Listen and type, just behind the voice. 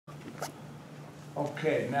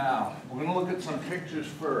Okay, now, we're gonna look at some pictures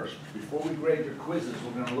first. Before we grade your quizzes,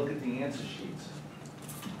 we're gonna look at the answer sheets.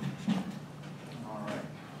 All right.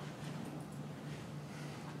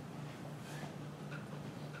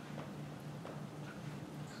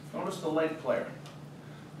 Notice the leg player.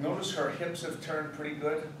 Notice her hips have turned pretty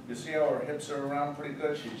good. You see how her hips are around pretty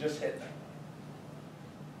good? She's just hitting it.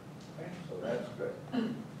 Okay, so that's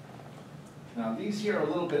good. Now, these here are a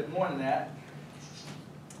little bit more than that,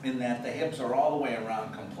 in that the hips are all the way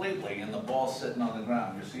around completely and the ball's sitting on the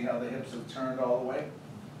ground. You see how the hips have turned all the way?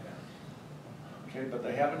 Okay, but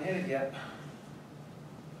they haven't hit it yet.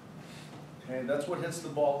 Okay, that's what hits the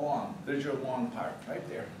ball long. There's your long part, right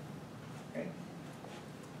there. Okay.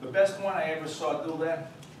 The best one I ever saw do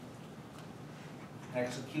that,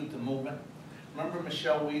 execute the movement. Remember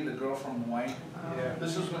Michelle Wee, the girl from Hawaii? Yeah.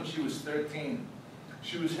 This is when she was 13.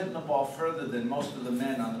 She was hitting the ball further than most of the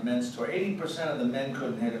men on the men's tour. 80% of the men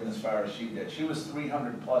couldn't hit him as far as she did. She was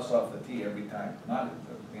 300 plus off the tee every time. Not,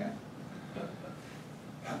 yeah.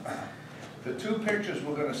 The two pictures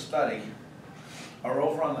we're going to study are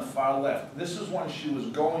over on the far left. This is when she was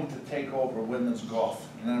going to take over women's golf,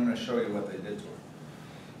 and then I'm going to show you what they did to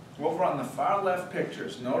her. Over on the far left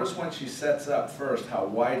pictures, notice when she sets up first how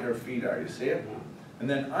wide her feet are. You see it? And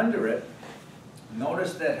then under it,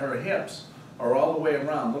 notice that her hips are all the way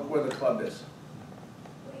around. Look where the club is.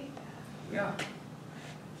 Yeah.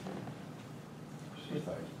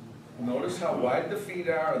 Notice how wide the feet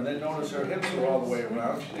are, and then notice her hips are all the way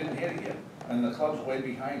around. She didn't hit it yet, and the club's way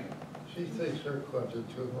behind her. She thinks her clubs are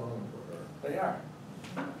too long for her. They are.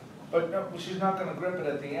 But no, she's not going to grip it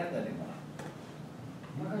at the end anymore.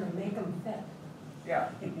 We're gonna make them fit. Yeah.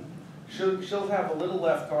 She'll have a little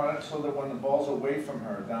left on it so that when the ball's away from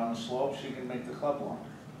her down the slope, she can make the club longer.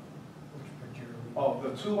 Oh,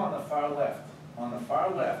 the two on the far left. On the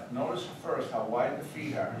far left, notice first how wide the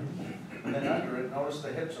feet are. And then under it, notice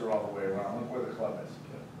the hips are all the way around. Look where the club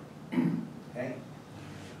is. Okay?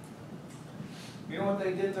 You know what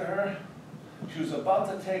they did to her? She was about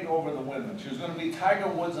to take over the women. She was going to be Tiger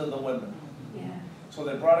Woods of the women. Yeah. So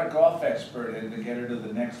they brought a golf expert in to get her to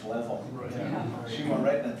the next level. Yeah. She went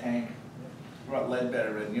right in the tank. Brought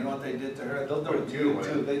Ledbetter in. You know what they did to her? They'll do it to you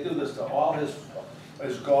too. They do this to all his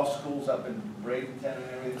golf schools up in Bradenton and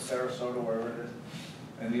everything, Sarasota, wherever it is.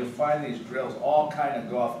 And you'll find these drills, all kind of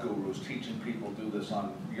golf gurus teaching people do this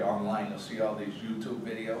online. You'll see all these YouTube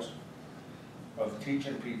videos of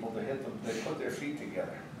teaching people to hit them. They put their feet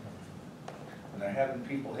together. And they're having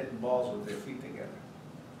people hitting balls with their feet together.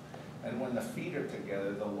 And when the feet are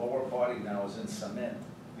together, the lower body now is in cement.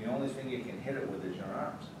 The only thing you can hit it with is your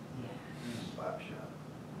arms. Slap shot.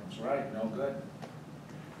 That's right, no good.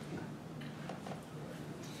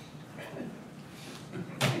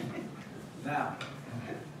 Now,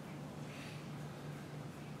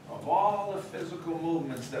 of all the physical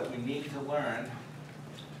movements that we need to learn,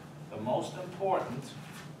 the most important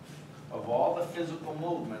of all the physical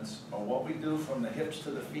movements are what we do from the hips to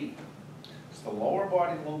the feet. It's the lower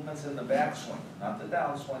body movements in the backswing, not the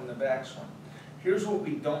downswing, the backswing. Here's what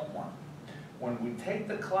we don't want. When we take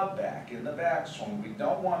the club back in the backswing, we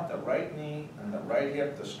don't want the right knee and the right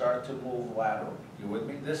hip to start to move laterally. You with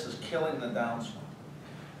me? This is killing the downswing.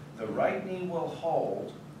 The right knee will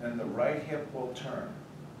hold and the right hip will turn,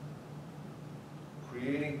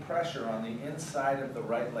 creating pressure on the inside of the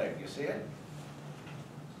right leg. You see it?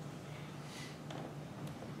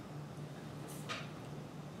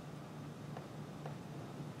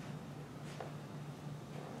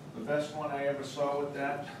 The best one I ever saw with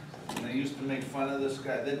that, and they used to make fun of this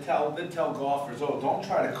guy. They'd tell golfers, oh, don't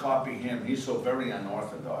try to copy him. He's so very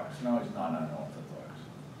unorthodox. No, he's not unorthodox.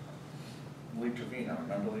 Lee Trevino,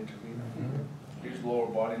 remember Lee Trevino? Mm-hmm. These lower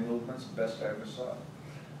body movements, the best I ever saw.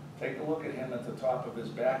 Take a look at him at the top of his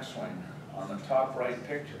backswing on the top right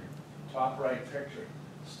picture. Top right picture.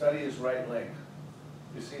 Study his right leg.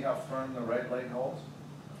 You see how firm the right leg holds?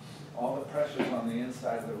 All the pressure's on the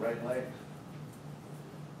inside of the right leg.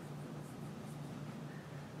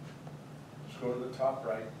 Just go to the top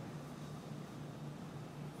right.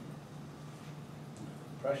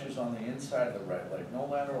 Pressure's on the inside of the right leg, no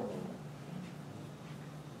lateral movement.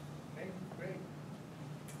 Okay, great.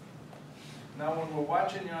 Now when we're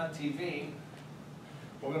watching you on TV,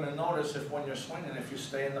 we're going to notice if when you're swinging, if you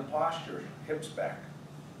stay in the posture, hips back.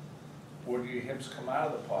 Or do your hips come out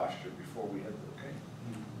of the posture before we hit it,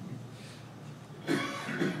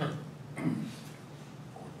 okay?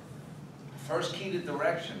 First key to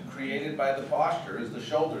direction created by the posture is the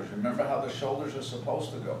shoulders. Remember how the shoulders are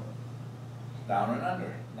supposed to go? Down and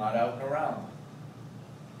under, not out and around.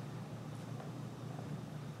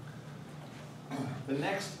 The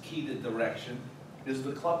next key to direction is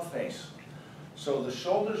the club face. So the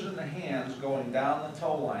shoulders and the hands going down the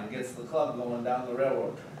toe line gets the club going down the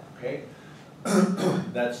railroad track, okay?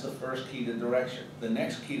 That's the first key to direction. The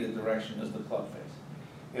next key to direction is the club face.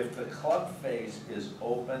 If the club face is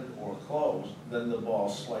open or closed, then the ball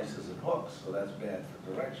slices and hooks, so that's bad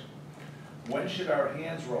for direction. When should our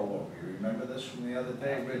hands roll over? You remember this from the other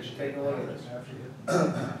day? Rich, take a look at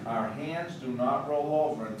this. Our hands do not roll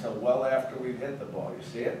over until well after we've hit the ball. You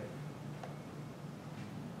see it?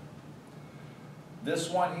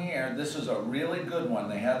 This one here, this is a really good one.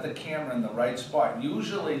 They have the camera in the right spot.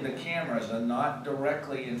 Usually the cameras are not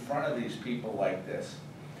directly in front of these people like this.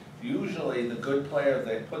 Usually the good players,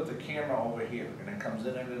 they put the camera over here and it comes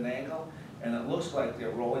in at an angle and it looks like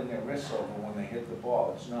they're rolling their wrists over when they hit the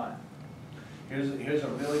ball. It's not. Here's a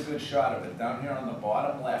really good shot of it. Down here on the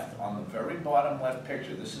bottom left, on the very bottom left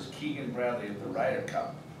picture, this is Keegan Bradley at the Ryder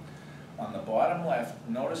Cup. On the bottom left,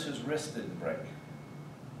 notice his wrist didn't break.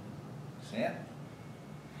 See it?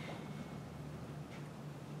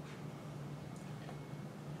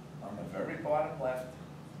 On the very bottom left,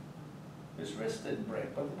 his wrist didn't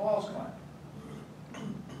break, but the ball's gone.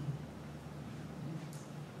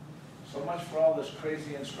 So much for all this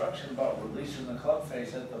crazy instruction about releasing the club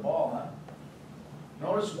face at the ball, huh?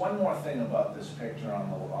 Notice one more thing about this picture on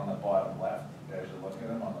the bottom left, as you look at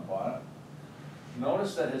him on the bottom.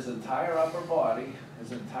 Notice that his entire upper body is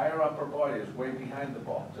way behind the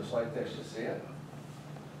ball, just like this, you see it?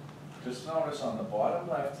 Just notice on the bottom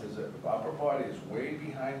left, his upper body is way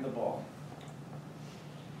behind the ball.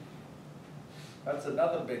 That's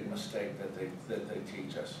another big mistake that they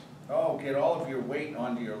teach us. Oh, get all of your weight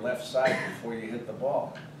onto your left side before you hit the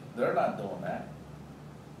ball. They're not doing that.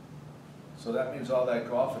 So that means all that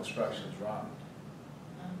golf instruction is wrong.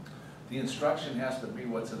 The instruction has to be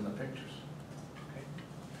what's in the pictures. Okay?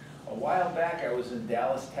 A while back I was in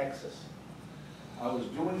Dallas, Texas. I was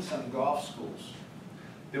doing some golf schools.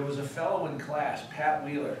 There was a fellow in class, Pat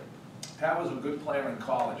Wheeler. Pat was a good player in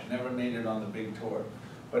college, never made it on the big tour.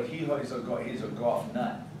 But he's a golf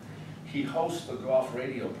nut. He hosts the golf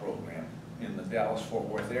radio program in the Dallas-Fort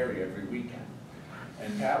Worth area every weekend.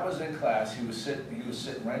 And Pat was in class, he was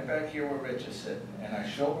sitting right back here where Rich is sitting, and I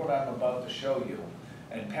showed what I'm about to show you.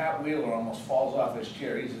 And Pat Wheeler almost falls off his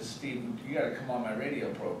chair. He says, Steve, you gotta come on my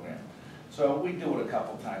radio program. So we do it a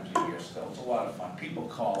couple times a year still. It's a lot of fun. People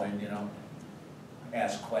call in, you know,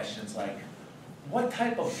 ask questions like, what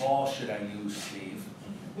type of ball should I use, Steve?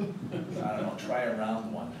 I don't know, try a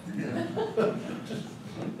round one.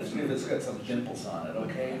 Just see if it's got some dimples on it,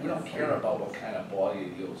 okay? We don't care about what kind of ball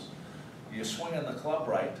you use. You're swinging the club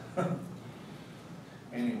right.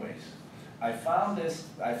 Anyways, I found this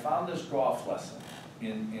golf lesson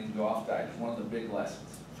in Golf Digest, one of the big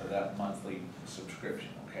lessons for that monthly subscription,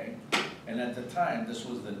 okay? And at the time, this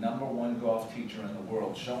was the #1 golf teacher in the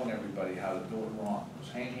world showing everybody how to do it wrong. It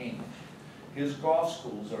was Hank Haney. His golf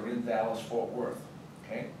schools are in Dallas-Fort Worth,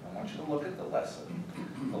 okay? I want you to look at the lesson.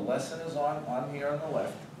 The lesson is on here on the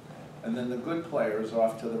left, and then the good player is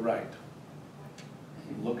off to the right.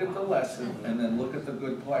 Look at the lesson, and then look at the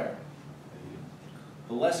good player.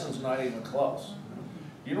 The lesson's not even close.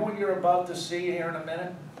 You know what you're about to see here in a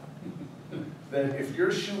minute? That if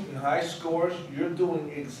you're shooting high scores, you're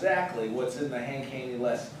doing exactly what's in the Hank Haney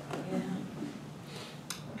lesson.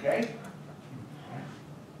 Okay?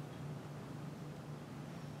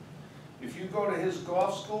 If you go to his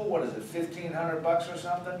golf school, what is it, $1,500 or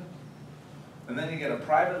something? And then you get a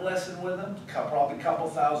private lesson with him, probably a couple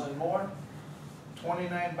thousand more.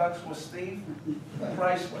 $29 with Steve?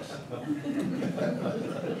 Priceless.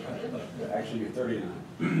 Actually, you're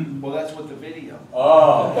 39. Well, that's with the video.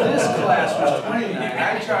 Oh. This class was 29.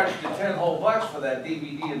 I charged you 10 whole bucks for that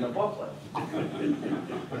DVD and the booklet.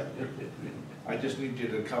 I just need you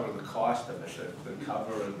to cover the cost of it, the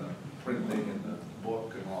cover and the printing and the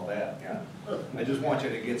book and all that, yeah. I just want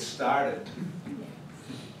you to get started.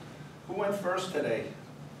 Who went first today?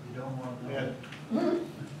 You don't want that.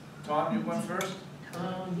 Tom, you went first?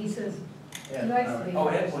 He says, Yeah, he likes all to right. be Oh,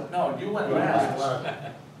 first. Ed went, no, you went last.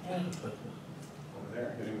 Hey, Over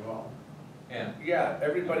there, getting involved. Yeah. Yeah,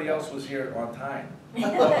 everybody else was here on time. You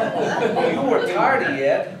were tardy,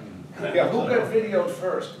 Ed. Yeah, who got videoed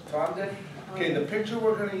first? Tom did? Okay, the picture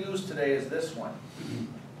we're gonna use today is this one.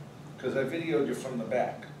 Because I videoed you from the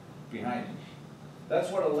back, behind you. That's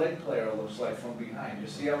what a leg player looks like from behind. You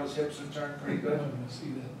see how his hips are turned pretty good?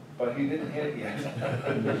 But he didn't hit it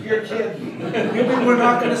yet. You're kidding. You mean we're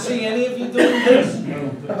not gonna see any of you doing this?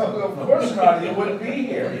 Of course not, you wouldn't be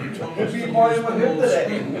here. You'd be more than him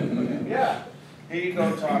today. Yeah. Here you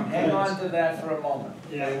go, Tom. Hang on to that for a moment.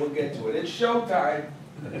 Yeah, we'll get to it. It's showtime.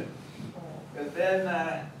 And then,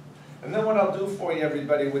 And then what I'll do for you,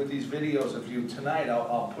 everybody, with these videos of you tonight,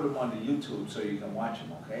 I'll put them onto YouTube so you can watch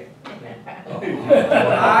them, okay?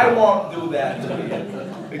 I won't do that to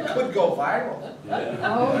you. It could go viral.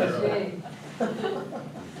 Oh, gee.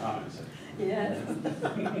 Comments. Yes.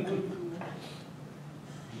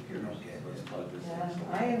 You don't get this, but this Yeah, is-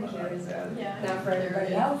 I am curious. Yeah. Not for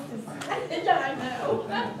everybody else. Yeah, I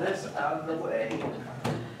know. This out of the way.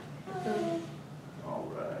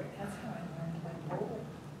 All right, That's how I learned my pole.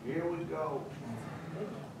 here we go.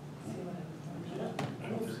 See what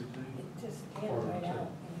I was doing? It just stands right out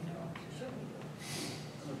when you don't should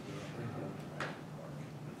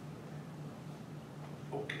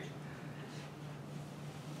Okay.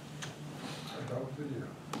 Adult video.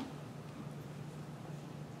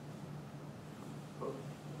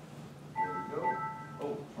 There we go.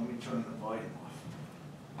 Oh, let me turn the volume off.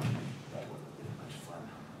 That wouldn't be much fun.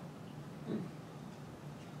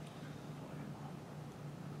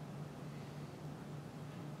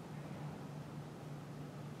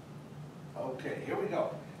 Okay, here we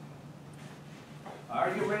go.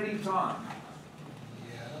 Are you ready, Tom?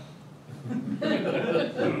 Yeah.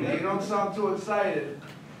 You don't sound too excited.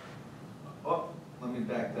 Oh, let me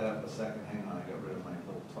back that up a second. Hang on, I got rid of my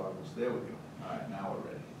little toggles. There we go. All right, now we're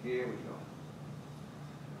ready. Here we go.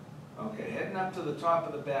 Okay, heading up to the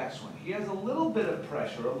top of the backswing. He has a little bit of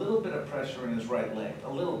pressure in his right leg. A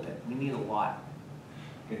little bit. We need a lot.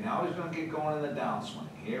 Okay, now he's gonna get going in the downswing.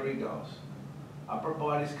 Here he goes. Upper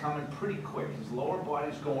body's coming pretty quick. His lower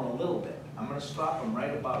body's going a little bit. I'm gonna stop him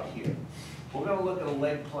right about here. We're gonna look at a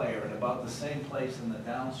leg player at about the same place in the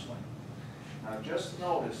downswing. Now just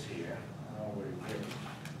notice here,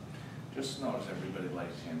 just notice everybody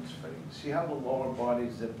likes hands footing. See how the lower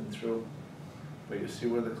body's zipping through? But you see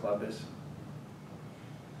where the club is?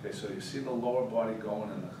 Okay, so you see the lower body going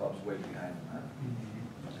and the club's way behind him, huh?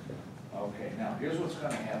 Okay, now here's what's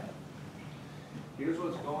gonna happen. Here's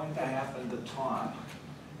what's going to happen to Tom.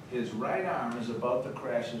 His right arm is about to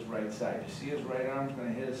crash his right side. You see his right arm's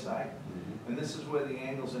gonna hit his side? And this is where the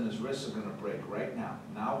angles in his wrists are gonna break right now.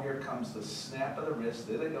 Now here comes the snap of the wrist,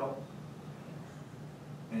 there they go.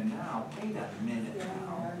 And now, wait a minute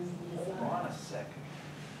now, hold on a second.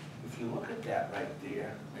 If you look at that right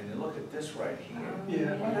there, and you look at this right here,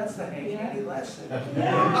 Yeah. well, that's the Hank Haney lesson. You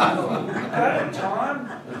got it, Tom?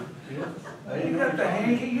 You got the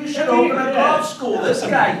Hank, you should open a golf school, this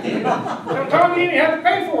guy did. So Tom, you didn't have to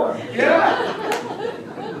pay for it.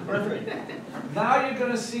 Yeah. Perfect. Now you're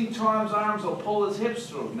gonna see Tom's arms will pull his hips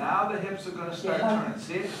through. Now the hips are gonna start turning,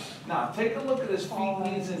 see it? Now, take a look at his feet,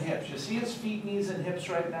 knees, and hips. You see his feet, knees, and hips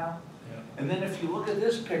right now? And then if you look at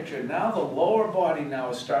this picture, now the lower body now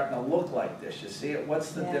is starting to look like this. You see it?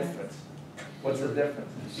 What's the Yeah. difference? What's the difference?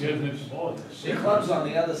 The Yeah. club's on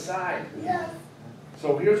the other side. Yes.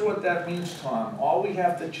 So here's what that means, Tom. All we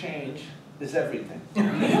have to change is everything.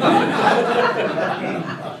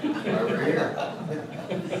 Over here.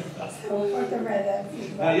 So what the red X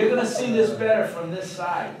is. Now, you're gonna see this better from this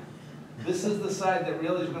side. This is the side that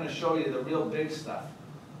really is gonna show you the real big stuff.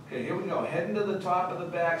 Okay, here we go, heading to the top of the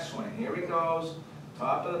backswing. Here he goes,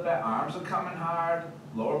 top of the back, arms are coming hard,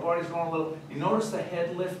 lower body's going a little, you notice the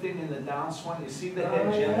head lifting in the downswing? You see the head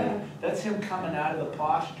Oh, jiggling? yeah. That's him coming out of the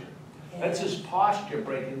posture. That's his posture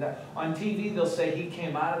breaking down. On TV, they'll say he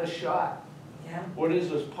came out of the shot. Yeah. What is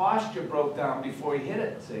his posture broke down before he hit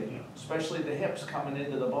it, see? Especially the hips coming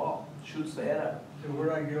into the ball, shoots the head up. So where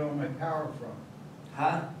do I get all my power from?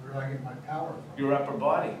 Huh? Where do I get my power from? Your upper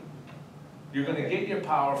body. You're gonna get your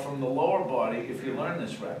power from the lower body if you learn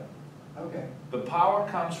this right. Okay. The power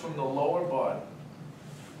comes from the lower body.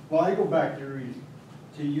 Well, I go back to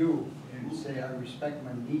you and say I respect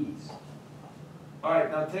my knees. All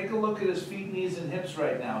right, now take a look at his feet, knees, and hips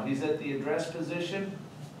right now. He's at the address position.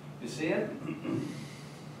 You see it?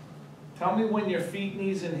 Tell me when your feet,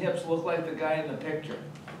 knees, and hips look like the guy in the picture.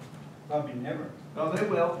 Probably never. No, they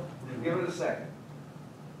will. Give it a second.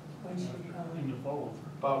 When she comes.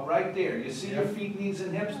 About right there. You see your feet, knees,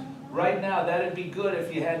 and hips? Right now, that'd be good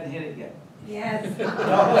if you hadn't hit it yet. Yes. If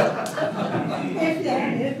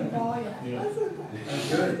that hit the ball, yeah. That's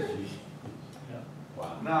good.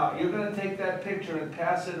 Wow. Now, you're gonna take that picture and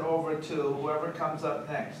pass it over to whoever comes up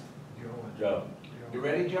next. Joe. You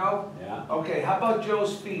ready, Joe? Yeah? Okay, how about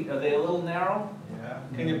Joe's feet? Are they a little narrow? Yeah.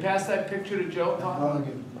 Can you pass that picture to Joe, Tom? I'll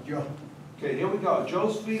give it to Joe. Okay, here we go.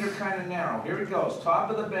 Joe's feet are kind of narrow. Here he goes, top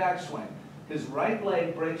of the backswing. His right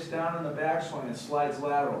leg breaks down in the backswing and slides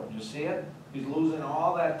lateral. You see it? He's losing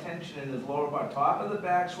all that tension in his lower body. Top of the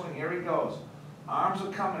backswing, here he goes. Arms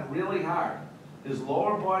are coming really hard. His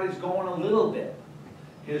lower body's going a little bit.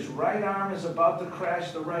 His right arm is about to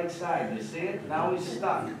crash the right side. You see it? Now he's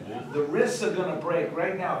stuck. Yeah. The wrists are gonna break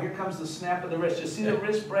right now. Here comes the snap of the wrist. You see the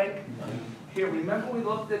wrist break? Here, remember we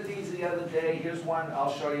looked at these the other day? Here's one,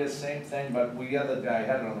 I'll show you the same thing, but the other guy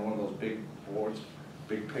had it on one of those big boards,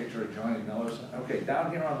 big picture of Johnny Miller's. Okay,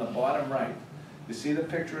 down here on the bottom right, you see the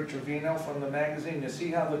picture of Trevino from the magazine? You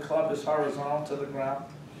see how the club is horizontal to the ground?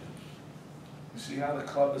 You see how the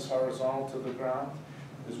club is horizontal to the ground?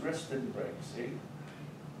 His wrist didn't break, see?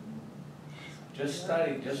 Just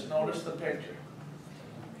study, just notice the picture.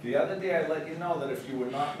 The other day I let you know that if you were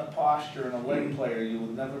not in the posture and a leg player, you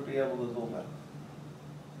would never be able to do that.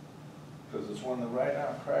 Because it's when the right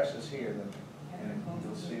arm crashes here, then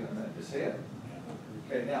you'll see it in that. You see it?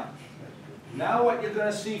 Okay, now what you're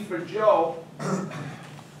gonna see for Joe,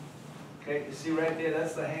 okay, you see right there,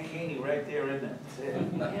 that's the Hank Haney right there, isn't it? See it?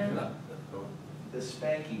 Yeah. The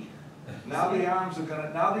Spanky. Now the arms are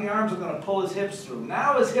gonna pull his hips through.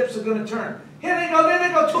 Now his hips are gonna turn. Here they go, there they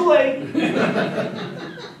go, too late.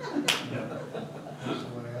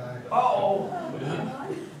 Uh-oh.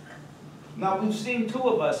 Now we've seen two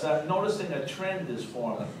of us, noticing a trend is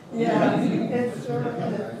forming. Yeah, it's sort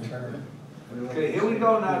of, Okay, here we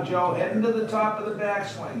go now, Joe, heading to the top of the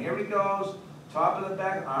backswing. Here he goes, top of the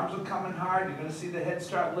back, arms are coming hard. You're gonna see the head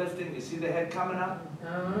start lifting. You see the head coming up?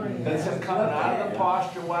 oh, yeah. That's him coming out of the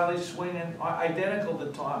posture while he's swinging, identical to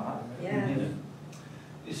Tom, huh? Yeah.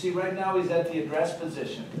 You see, right now he's at the address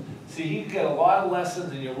position. See, you get a lot of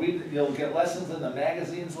lessons, and you'll get lessons in the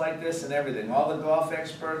magazines like this and everything. All the golf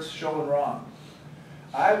experts showing wrong.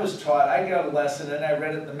 I was taught, I got a lesson, and I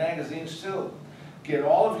read it in the magazines too. Get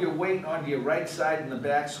all of your weight onto your right side in the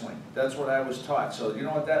backswing. That's what I was taught. So you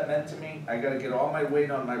know what that meant to me? I got to get all my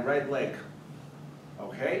weight on my right leg.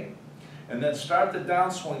 Okay? And then start the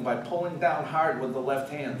downswing by pulling down hard with the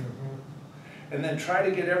left hand. And then try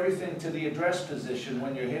to get everything to the address position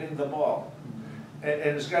when you're hitting the ball. And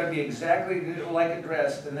it's got to be exactly like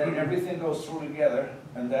addressed, and then everything goes through together,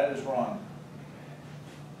 and that is wrong.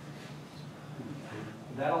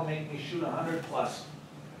 That'll make me shoot 100 plus.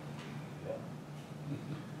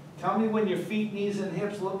 Tell me when your feet, knees, and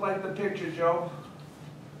hips look like the picture, Joe.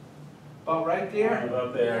 About right there?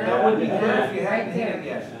 About there. That would be good Yeah. if you hadn't hit it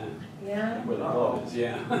yet. Yeah. Where the glove is,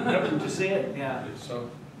 yeah. Did you see it? Yeah.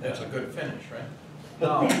 So, that's a good finish, right?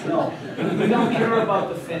 No, we don't care about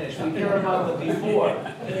the finish, we care about the before.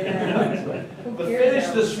 Yeah. Who The cares finish,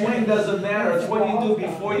 about the swing doesn't matter, it's what you do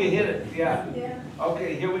before you hit it, yeah. Yeah.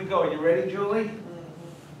 Okay, here we go, you ready, Julie?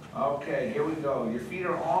 Okay, here we go, your feet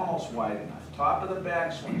are almost wide enough, top of the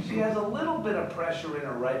backswing. She has a little bit of pressure in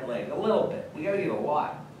her right leg, a little bit, we gotta get a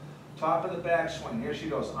lot. Top of the backswing, here she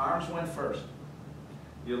goes, arms went first.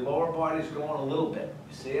 Your lower body's going a little bit,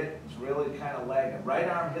 you see it? It's really kind of lagging. Right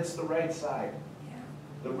arm hits the right side.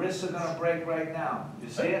 The wrists are gonna break right now. You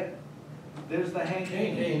see it? There's the Hank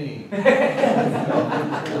Haney. Yeah,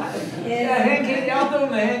 Hank Haney, I'll do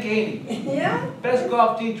him the Hank Haney. Yeah? Best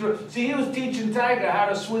golf teacher. See, he was teaching Tiger how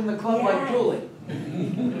to swing the club like Yeah. Julie.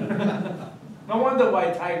 No wonder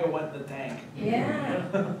why Tiger went in the tank. Yeah.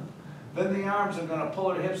 Then the arms are gonna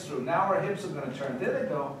pull her hips through. Now her hips are gonna turn. There they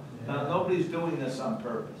go. Now, nobody's doing this on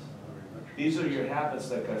purpose. These are your habits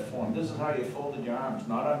that got formed. This is how you folded your arms,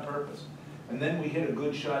 not on purpose. And then we hit a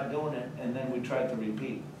good shot doing it, and then we tried to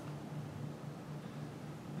repeat.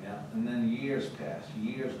 Yeah, and then years pass,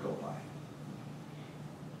 years go by.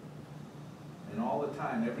 And all the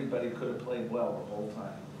time, everybody could have played well the whole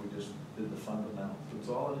time if we just did the fundamentals. That's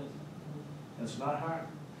all it is. And it's not hard.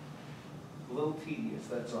 A little tedious,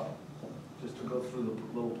 that's all. Just to go through the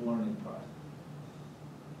little learning process.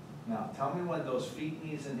 Now, tell me when those feet,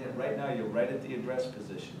 knees, and hips, right now you're right at the address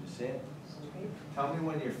position, you see it? Tell me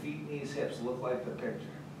when your feet, knees, hips look like the picture.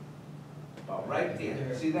 About right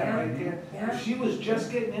there. See that right there? Yeah. If she was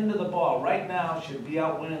just getting into the ball, right now she'd be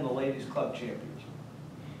out winning the Ladies Club Championship.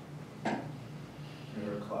 In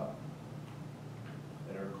her club.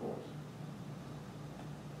 At her course.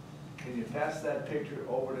 Can you pass that picture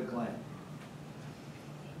over to Glenn?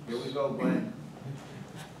 Here we go, Glenn.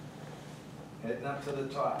 Heading up to the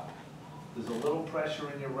top. There's a little pressure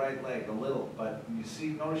in your right leg, a little, but you see,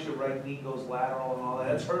 notice your right knee goes lateral and all that.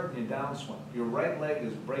 That's hurting your downswing. Your right leg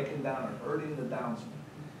is breaking down and hurting the downswing.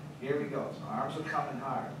 Here he goes. Arms are coming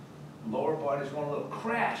hard. Lower body's going a little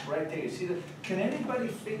crash right there. You see that? Can anybody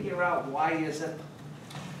figure out why is it?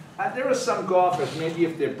 There are some golfers, maybe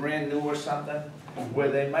if they're brand new or something, where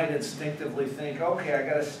they might instinctively think, okay, I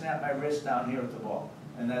gotta snap my wrist down here at the ball,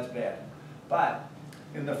 and that's bad. But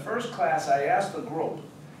in the first class, I asked the group,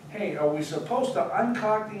 hey, are we supposed to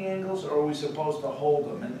uncock the angles or are we supposed to hold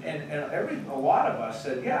them? And a lot of us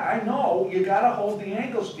said, yeah, I know, you gotta hold the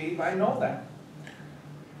angles, Steve, I know that.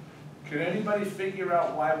 Can anybody figure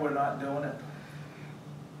out why we're not doing it?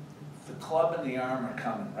 The club and the arm are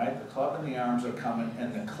coming, right? The club and the arms are coming,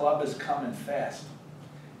 and the club is coming fast.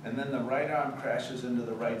 And then the right arm crashes into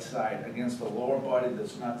the right side against the lower body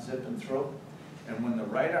that's not zipping through. And when the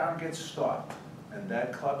right arm gets stopped, and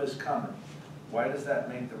that club is coming, why does that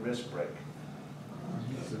make the wrist break?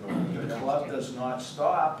 The club does not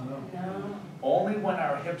stop. No. Only when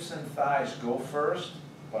our hips and thighs go first,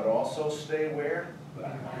 but also stay where?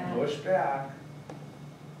 Push back,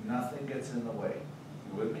 nothing gets in the way.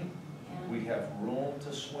 You with me? Yeah. We have room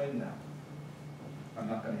to swing now. I'm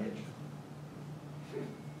not gonna hit you.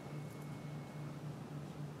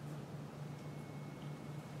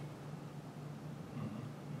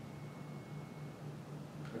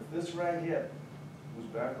 If this right hip was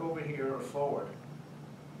back over here or forward,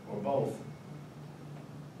 or both,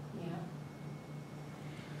 Yeah.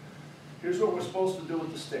 here's what we're supposed to do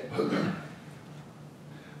with the stick.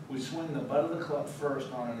 We swing the butt of the club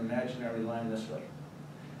first on an imaginary line this way.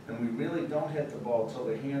 And we really don't hit the ball till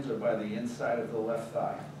the hands are by the inside of the left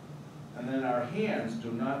thigh. And then our hands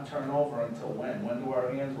do not turn over until when? When do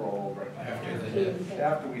our hands roll over? After the hit.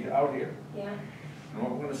 After we, out here. Yeah. And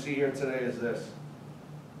what we're gonna see here today is this.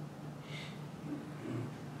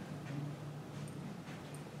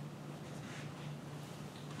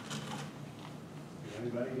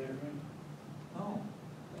 Anybody there, Frank? No.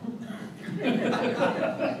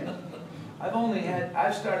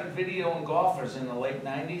 I've started videoing golfers in the late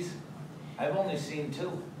 90s. I've only seen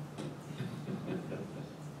 2.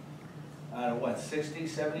 Out of what, 60,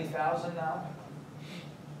 70,000 now?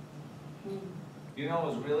 You know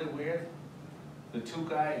what was really weird? The 2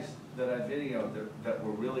 guys that I videoed that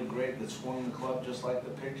were really great, that swung the club just like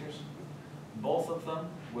the pictures, both of them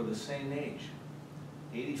were the same age,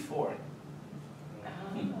 84.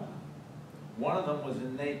 One of them was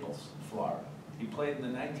in Naples, Florida. He played in the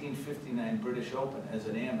 1959 British Open as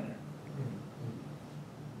an amateur.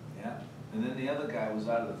 Yeah, and then the other guy was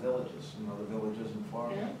out of the Villages, you know the Villages in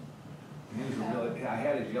Florida? Yeah. And he was a really, I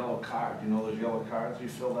had his yellow card, you know those yellow cards he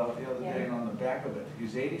filled out the other day, Yeah. and on the back of it,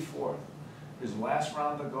 he's 84. His last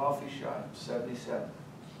round of golf he shot, 77.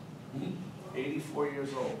 84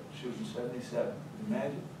 years old, shooting 77,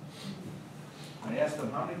 imagine? I asked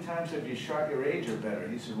him, how many times have you shot your age or better?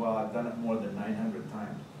 He said, well, I've done it more than 900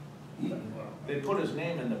 times. They put his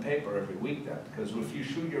name in the paper every week then, because if you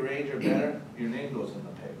shoot your age or better, your name goes in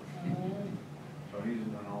the paper. So he's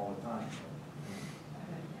done all the time.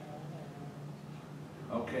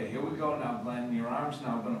 Okay, here we go now, Glenn. Your arms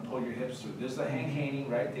now are going to pull your hips through. There's the hang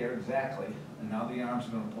right there, exactly. And now the arms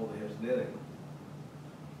are going to pull the hips. There they go.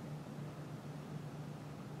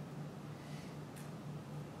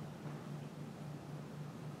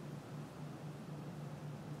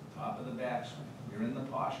 Top of the backswing. You're in the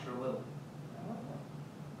posture a little.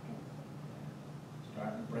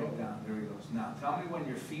 Starting to break down. There he goes. Now, tell me when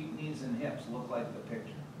your feet, knees, and hips look like the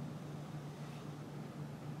picture.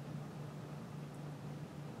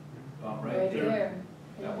 About right there.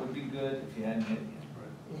 That would be good if you hadn't hit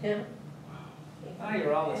yet. Yeah. Now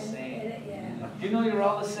you're all the same. Yeah. You know you're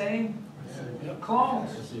all the same?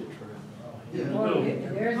 Clones. Well,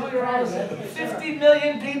 there's No, a you're all the trend, same. that's for sure. 50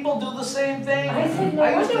 million people do the same thing. I said, no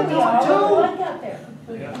I used to wonder do we all it too. look out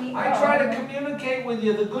there. I try to communicate with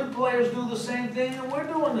you. The good players do the same thing, and we're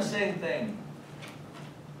doing the same thing.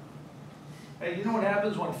 Hey, you know what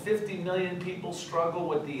happens when 50 million people struggle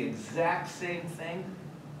with the exact same thing?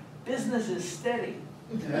 Business is steady.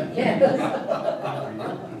 Yes.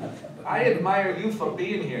 I admire you for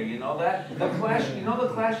being here, you know that? The class, you know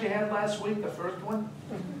the class you had last week, the first one?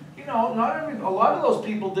 You know, a lot of those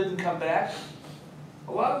people didn't come back.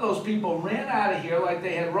 A lot of those people ran out of here like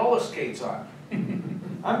they had roller skates on.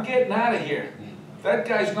 I'm getting out of here. That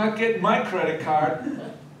guy's not getting my credit card.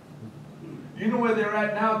 You know where they're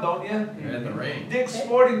at now, don't you? They're in the rain. Dick's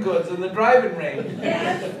Sporting Goods in the driving range.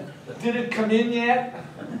 Yes, Did it come in yet?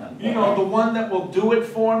 You know, the one that will do it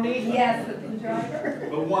for me? yes, the driver.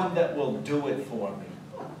 The one that will do it for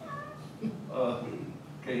me.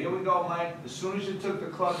 Okay, here we go, Mike. As soon as you took the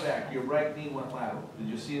club back, your right knee went lateral. Did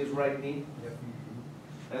you see his right knee?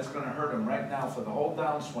 That's gonna hurt him right now for the whole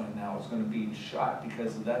downswing now. It's gonna be shot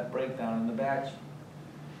because of that breakdown in the backswing.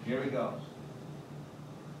 Here he goes.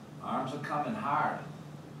 Arms are coming hard.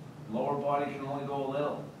 Lower body can only go a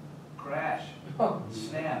little. Crash.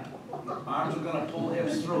 Snap. Arms are gonna pull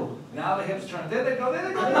hips through. Now the hips turn. There they go, there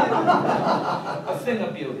they go, there they go. A thing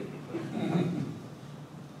of beauty.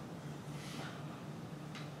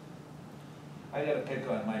 I gotta pick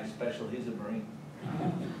on Mike Special, he's a Marine.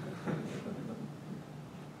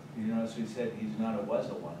 You notice we said he's not a was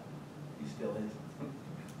a one. He still is.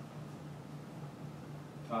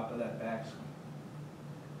 Top of that backswing.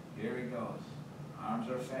 Here he goes. Arms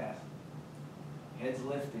are fast. Head's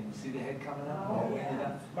lifting. See the head coming up? Oh, All the way yeah.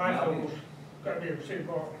 down. Bicycles, gotta be a city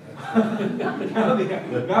park.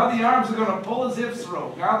 Now the arms are gonna pull his hips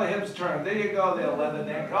through. Now the hips turn. There you go, there, leather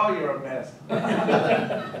neck. Oh, you're a mess.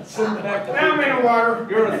 Sitting back to Now I'm in the water.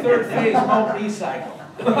 You're a third phase mold recycle.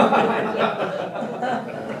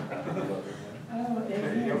 Oh, isn't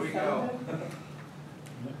Okay, here it we go. something?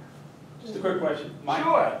 Just a quick question. Mike,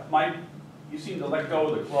 Sure. Mike, you seem to let go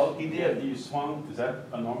of the club. He did. You swung, is that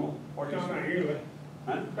a normal? Or you No, not swung? usually.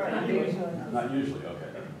 Huh? Not Not usually. usually. Not usually, okay.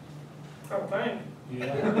 I don't think.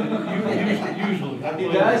 Usually.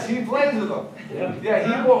 He does, he plays with them. Yeah,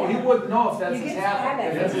 he wouldn't know if that's You his get habit.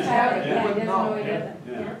 If habit, that's his habit, he yeah, he wouldn't doesn't know know. he doesn't,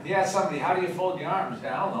 Yeah. yeah. Yeah, somebody, how do you fold your arms? I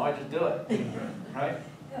don't know, I just do it. Right?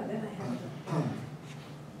 Yeah, then I have to.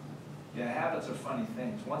 Yeah, habits are funny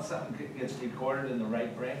things. Once something gets recorded in the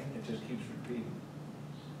right brain, it just keeps repeating.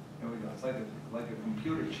 Here we go, it's like a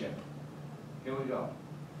computer chip. Here we go.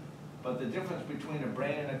 But the difference between a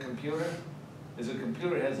brain and a computer is a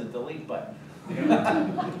computer has a delete button.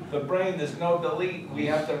 The brain, there's no delete, we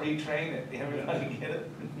have to retrain it. Everybody get it?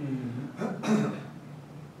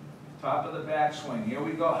 Top of the backswing, here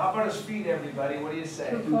we go. How about his feet, everybody? What do you say?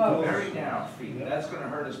 Too close. Very narrow feet, that's gonna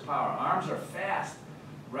hurt his power. Arms are fast.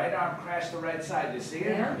 Right arm crashed the right side, you see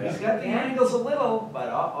it? Yeah. He's got the Yeah. angles a little, but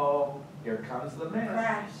uh-oh, here comes the miss.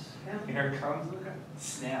 Crash, yeah. Here comes the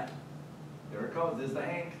snap. There it goes, there's the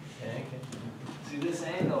Hank. See this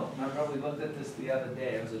angle? Remember, we looked at this the other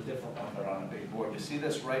day, it was a different one, but on a big board. You see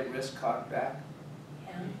this right wrist cocked back?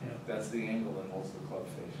 Yeah. That's the angle that holds the club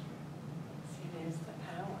face. See, there's the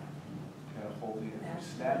power. Gotta hold the, That's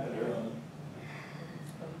snap it early.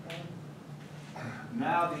 Okay.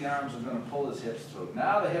 Now the arms are gonna pull his hips through.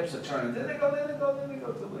 Now the hips are turning. There they go, there they go, there they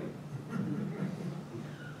go, delete.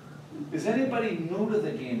 Is anybody new to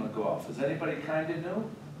the game of golf? Is anybody kinda new?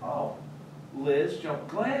 Oh, Liz,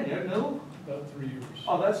 Glenn, you're new? About 3 years.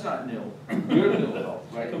 Oh, that's not new. You're new though,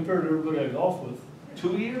 right? Compared to everybody I golf with.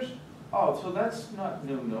 2 years? Oh, so that's not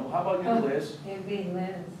new. How about you, Liz? It'd be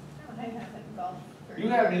Liz. I haven't golfed for You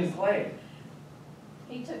haven't even years. played.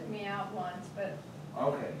 He took me out once, but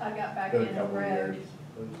Okay, I got back in the road.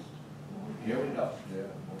 here we go.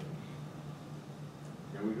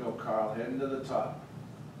 Here we go, Carl, heading to the top.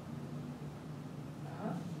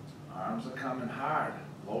 Arms are coming hard.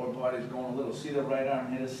 Lower body's going a little. See the right arm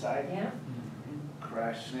hit his side? Yeah?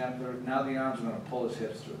 Crash, snap. Now the arms are gonna pull his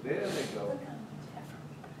hips through. There they go. Look how much effort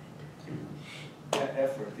we put That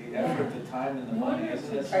effort, the effort, the time and the in. No money, wonder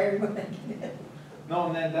isn't it's it? so tired when I get it. No,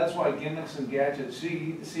 and then that's why gimmicks and gadgets,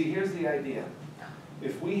 see, here's the idea.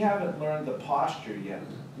 If we haven't learned the posture yet,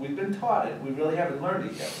 we've been taught it, we really haven't learned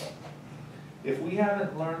it yet though. If we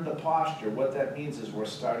haven't learned the posture, what that means is we're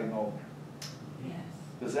starting over. Yes,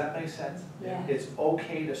 Does that make sense? yeah, It's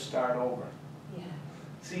okay to start over. yeah.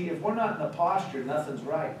 See, if we're not in the posture, nothing's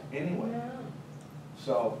right anyway. No.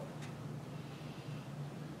 So,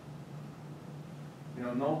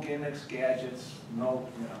 no gimmicks, gadgets, no,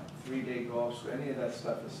 3-day golf, any of that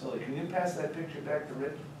stuff is silly. Can you pass that picture back to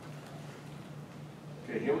Rich?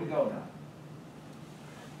 Okay, here we go now.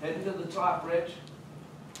 Heading to the top, Rich.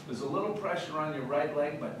 There's a little pressure on your right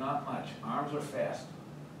leg, but not much. Arms are fast.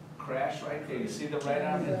 Crash right there. You see the right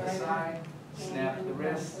arm hit the side, snap the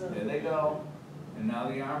wrist, there they go. And now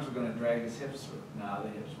the arms are gonna drag his hips through. Now the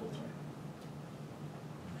hips will turn.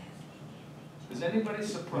 Is anybody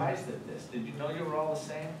surprised at this? Did you know you were all the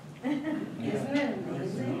same? Isn't it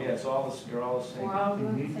amazing? Yeah, it's all the, you're all the same. We're all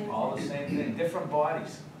doing the same All the thing. same thing, different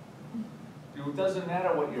bodies. It doesn't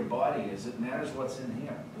matter what your body is, it matters what's in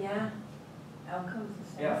here. Yeah, outcomes the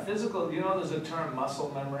same. Yeah, physical, there's a term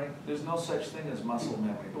muscle memory. There's no such thing as muscle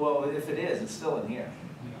memory. Well, if it is, it's still in here.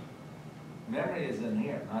 Memory is in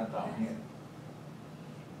here, not down here.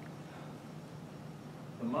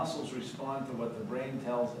 The muscles respond to what the brain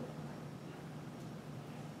tells it.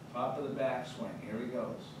 Top of the backswing, here he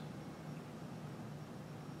goes.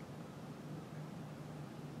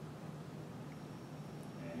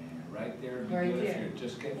 And right there, it'd be Right good if there. you're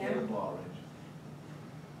just getting to Yeah. the ball, Rich.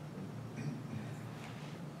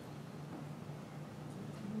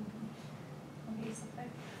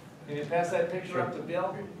 Can you pass that picture up to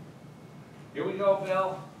Bill? Here we go,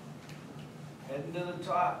 Bill. Heading to the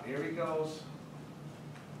top, here he goes.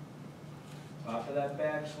 Top of that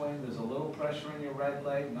backswing, there's a little pressure in your right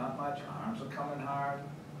leg, not much, arms are coming hard.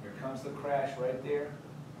 Here comes the crash right there.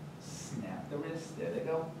 Snap the wrist, there they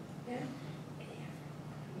go. Yeah.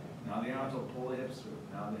 Now the arms will pull the hips through,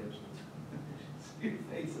 now the hips will. See your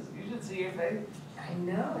faces, you should see your face. I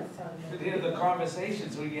know, it sounds You should good. hear the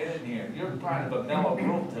conversations we get in here. You're part of a mellow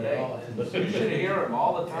group today. You should hear them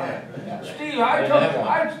all the time. Steve, I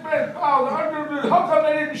spent, oh, how come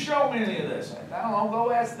they didn't show me any of this? I don't know,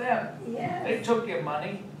 go ask them. They Yes. took your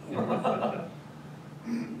money.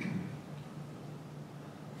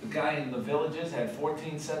 The guy in the Villages had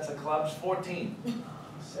 14 sets of clubs, 14.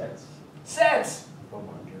 Sets. Sets!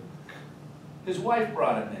 His wife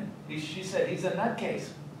brought him in. She said, he's a nutcase.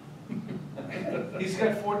 He's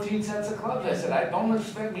got 14 sets of clubs. I said, don't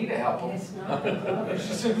expect me to help him. It's not the club.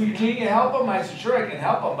 She said, "Well, can't you help him?" I said, "Sure, I can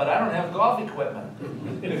help him, but I don't have golf equipment.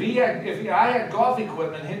 If I had golf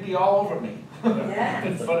equipment, he'd be all over me.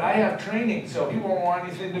 Yes. But I have training, so he won't want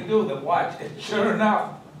anything to do than watch." Sure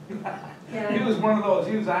enough, he was one of those,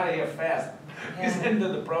 he was out of here fast. He's Yeah. heading to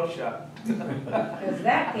the pro shop. Because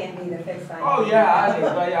that can't be the fix I need. Oh, yeah,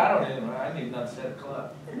 I need another set of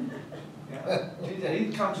clubs. Yeah. He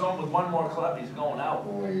comes home with one more club, he's going out.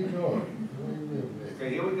 Where are you going? Where are you moving? Okay,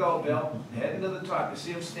 here we go, Bill. Heading to the top. You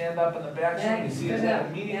see him stand up in the backswing? Yeah, You see his stood head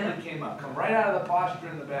up, immediately came up. Come right out of the posture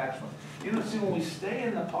in the backswing. You know, see, when we stay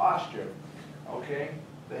in the posture, okay,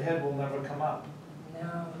 the head will never come up.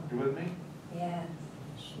 No, You with me? yes,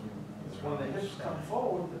 It's when the hips come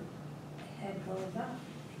forward. head goes up.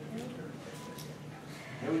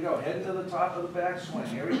 Here we go, heading to the top of the backswing.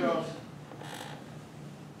 Here he goes.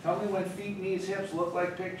 Tell me when feet, knees, hips look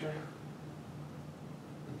like picture.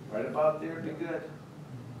 Right about there would be good.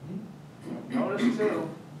 Notice too,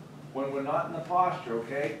 when we're not in the posture,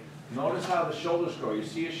 okay? Notice how the shoulders go. You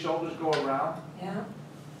see his shoulders go around? Yeah.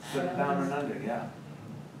 Sit down and under, yeah.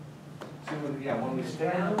 See, when we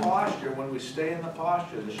stay in the posture,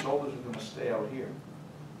 the shoulders are gonna stay out here.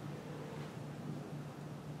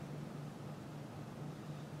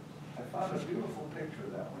 I found a beautiful picture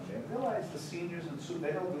of that one day. I realized the seniors in Sioux,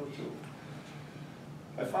 they don't do it too.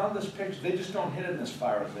 I found this picture, they just don't hit it as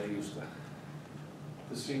far as they used to.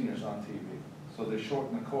 The seniors on TV. So they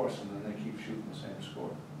shorten the course and then they keep shooting the same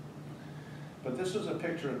score. But this was a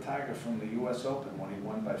picture of Tiger from the US Open when he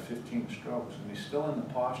won by 15 strokes, and he's still in the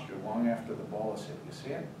posture long after the ball is hit. You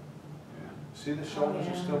see it? See the shoulders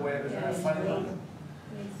are still waving, isn't that funny looking?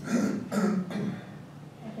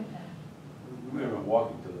 We were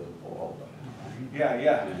walking to the ball. Yeah,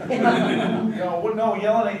 yeah. No,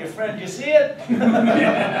 yelling at your friend, you see it?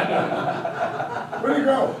 Where'd you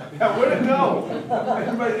go? Yeah, where'd it go?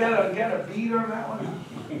 Everybody got a beat on that one?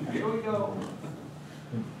 Here we go.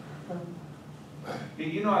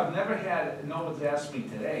 You know, I've never had, no one's asked me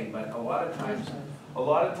today, but a lot of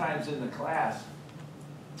times in the class,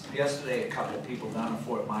 yesterday a couple of people down in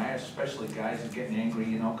Fort Myers, especially guys are getting angry,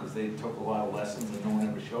 you know, because they took a lot of lessons and no one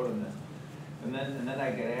ever showed them this. And then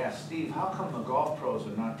I get asked, "Steve, how come the golf pros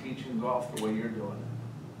are not teaching golf the way you're doing it?"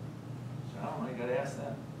 So I don't know, you gotta ask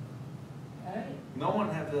them. Right. No one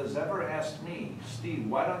has ever asked me, "Steve,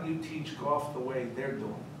 why don't you teach golf the way they're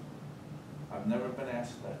doing it?" I've never been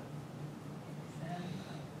asked that.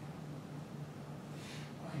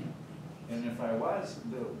 And if I was,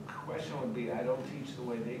 the question would be, I don't teach the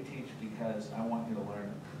way they teach because I want you to learn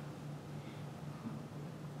it.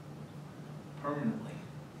 Permanently.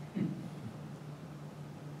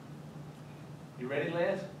 You ready,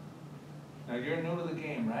 Liz? Now you're new to the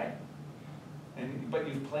game, right? But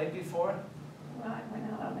you've played before? Well, I went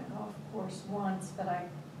out on the golf course once, but I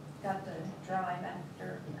got to drive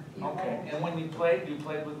after a few holes. Okay, and when you played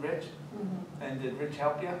with Rich? Mhm. And did Rich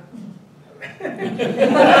help you?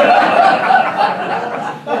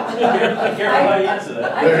 Careful how you answer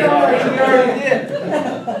that. I know. He already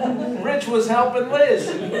did. Rich was helping Liz.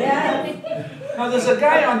 Yeah. Now, there's a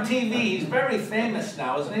guy on TV, he's very famous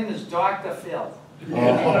now, his name is Dr. Phil.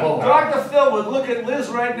 Oh. Dr. Phil would look at Liz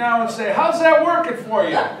right now and say, "How's that working for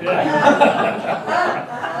you?" Him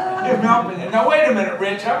helping you. Now, wait a minute,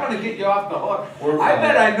 Rich, I'm gonna get you off the hook. I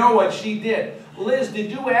bet I know what she did. Liz,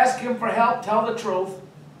 did you ask him for help? Tell the truth.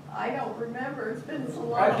 I don't remember, it's been so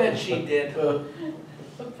long. I bet she did.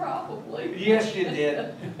 Probably. Yes, you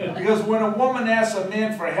did. Because when a woman asks a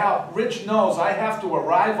man for help, Rich knows I have to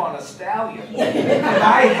arrive on a stallion. And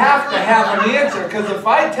I have to have an answer, because if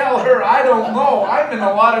I tell her I don't know, I'm in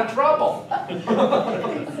a lot of trouble.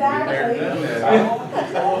 Exactly.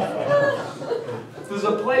 There's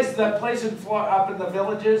a place, that place up in the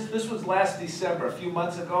Villages, this was last December, a few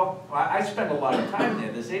months ago. I spent a lot of time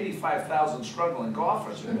there. There's 85,000 struggling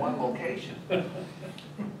golfers in one location.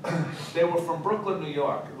 They were from Brooklyn, New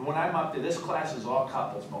York. When I'm up there, this class is all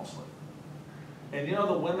couples mostly. And you know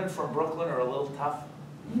the women from Brooklyn are a little tough?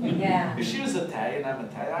 Yeah. She was Italian, I'm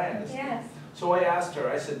Italian, I understand. Yes. So I asked her,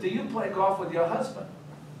 I said, "Do you play golf with your husband?"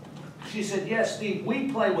 She said, "Yes, Steve,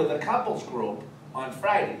 we play with a couples group on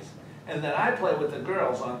Fridays. And then I play with the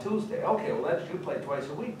girls on Tuesday. Okay, well, that's, you play twice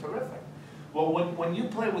a week, terrific. Well, when you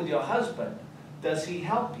play with your husband, does he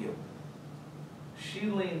help you? She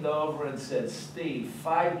leaned over and said, Steve,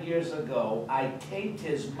 5 years ago, I taped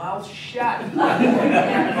his mouth shut.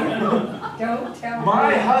 Don't tell me.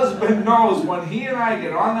 My husband knows when he and I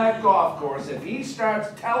get on that golf course, if he starts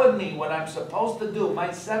telling me what I'm supposed to do, my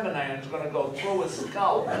 7-iron's gonna go through his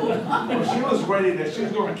skull. Well, she was ready to, she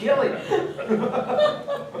was gonna kill him.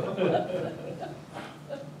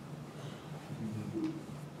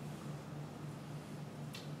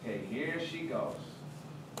 Okay, here she goes.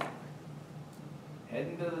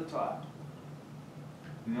 Heading to the top.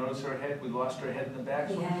 You notice her head, we lost her head in the back?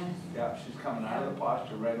 Yeah. Yeah, she's coming out of the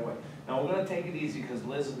posture right away. Now, we're gonna take it easy, because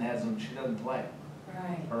Liz hasn't, she doesn't play.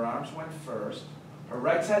 Right, Her arms went first. Her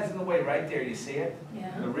right side's in the way, right there, you see it?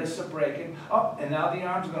 yeah. The wrists are breaking. Oh, and now the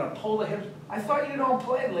arms are gonna pull the hips. I thought you don't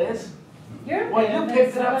play, Liz. You're Well, better you than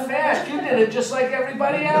picked it up some- fast. You did it just like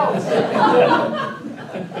everybody else.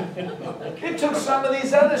 It took some of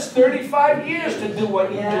these others 35 years to do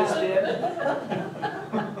what you Yeah. just did.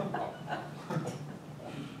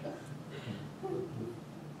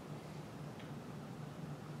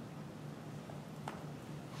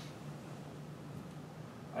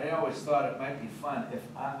 I always thought it might be fun if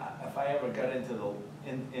I ever got into the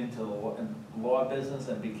law business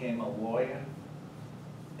and became a lawyer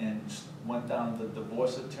and went down the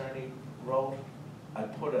divorce attorney road,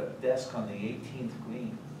 I'd put a desk on the 18th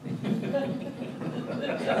green.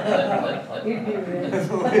 You'd be rich.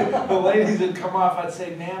 The ladies would come off, I'd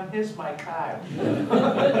say, ma'am, here's my card.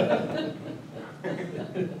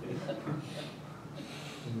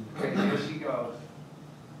 Okay, here she goes.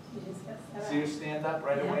 You just got set See her up. stand up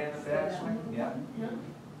right away in the Yeah, backswing? sit Yeah. up. Yeah.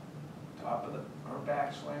 Top of her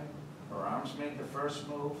backswing, her arms make the first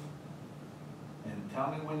move. And tell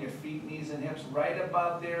me when your feet, knees, and hips, right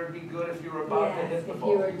about there, would be good if you were about to Yes, hit the if ball.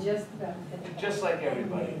 you were just about to hit the ball. Just like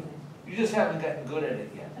everybody. Amazing. You just haven't gotten good at it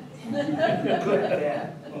yet. You're good at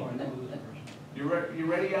that. Oh, I know this person. You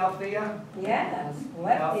ready, Althea? Yes,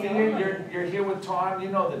 lefty Althea, only. you're here with Tom, you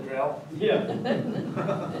know the drill. Yeah.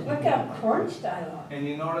 Look how crunched I look. And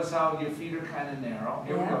you notice how your feet are kind of narrow.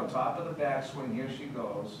 Here we Yeah. go, top of the backswing, here she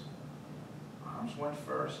goes. Arms went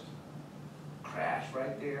first. Crash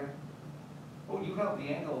right there. Oh, you held the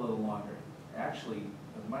ankle a little longer. Actually,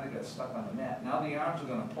 it might have got stuck on the mat. Now the arms are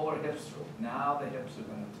gonna pull her hips through. Now the hips are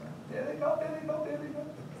gonna turn. There they go, there they go, there they go.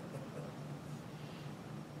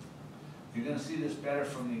 You're gonna see this better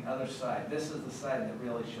from the other side. This is the side that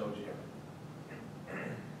really shows you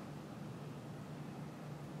everything.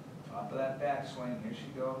 Top of that backswing, here she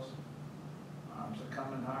goes. Arms are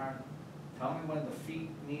coming hard. Tell me when the feet,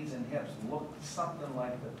 knees, and hips look something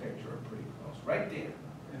like the picture or pretty close. Right there.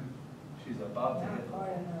 She's about to hit Not the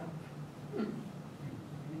hard ball. enough.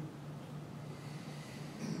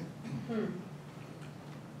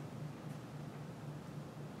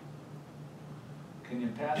 Can you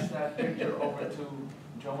pass that picture over to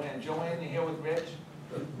Joanne? Joanne, you here with Rich?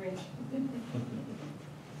 Rich.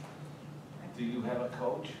 Do you have a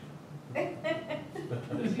coach?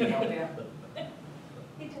 Does he help you?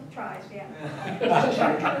 He just tries,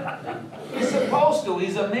 yeah. He's supposed to,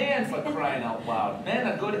 he's a man for crying out loud. Men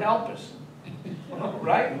are good helpers,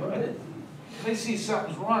 right? If they see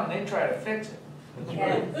something's wrong, they try to fix it.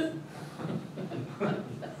 Yes.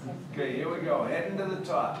 Okay, here we go, heading to the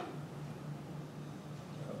top.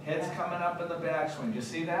 Head's coming up in the backswing, you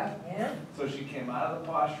see that? Yeah, So she came out of the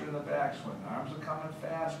posture in the backswing. Arms are coming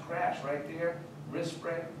fast, crash right there, wrist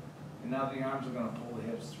break, and now the arms are gonna pull the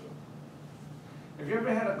hips through. Have you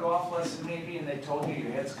ever had a golf lesson maybe and they told you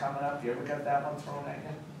your head's coming up? You ever got that one thrown at you?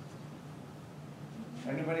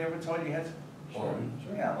 Anybody ever told you your head's? Sure.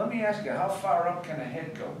 Yeah, let me ask you, how far up can a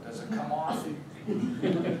head go? Does it come off?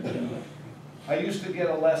 I used to get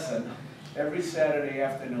a lesson every Saturday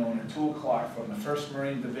afternoon at 2 o'clock from the 1st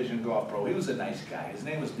Marine Division golf pro. He was a nice guy. His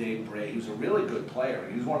name was Dave Bray. He was a really good player.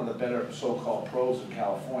 He was one of the better so-called pros in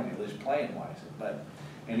California, at least playing-wise.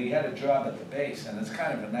 And he had a job at the base, and it's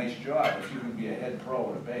kind of a nice job if you can be a head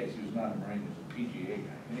pro at a base. He was not a Marine, he was a PGA guy,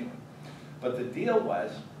 anyway. But the deal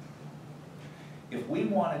was, if we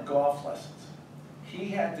wanted golf lessons, he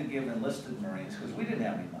had to give enlisted Marines, because we didn't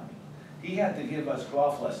have any money, he had to give us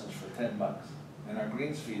golf lessons for $10. And our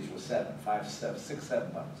greens fees were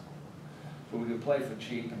 $7 bucks. So we could play for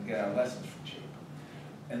cheap and get our lessons for cheap.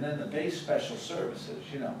 And then the base special services,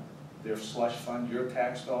 you know, their slush fund, your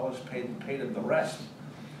tax dollars paid them the rest.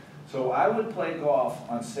 So I would play golf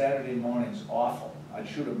on Saturday mornings awful. I'd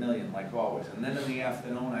shoot a million like always. And then in the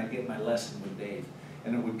afternoon, I'd get my lesson with Dave.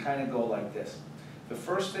 And it would kind of go like this. the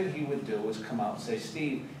first thing he would do is come out and say,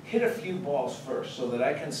 Steve, hit a few balls first so that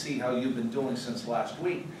I can see how you've been doing since last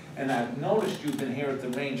week. And I've noticed you've been here at the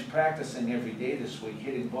range practicing every day this week,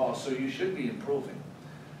 hitting balls, so you should be improving.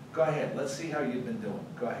 Go ahead, let's see how you've been doing.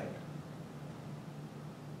 Go ahead.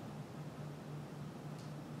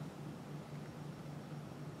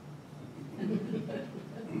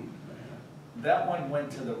 That one went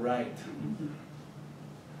to the right.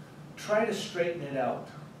 Try to straighten it out.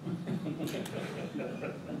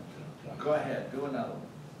 Go ahead, do another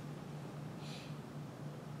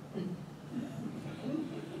one.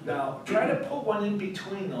 Now, try to put one in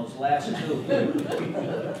between those last two.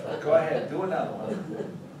 Go ahead, do another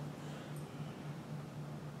one.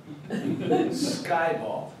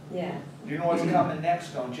 Skyball. Yeah. You know what's coming next,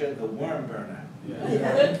 don't you? The worm burner.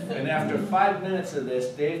 And after 5 minutes of this,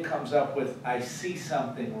 Dave comes up with, I see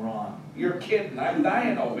something wrong. You're kidding, I'm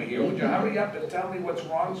dying over here. Would you hurry up and tell me what's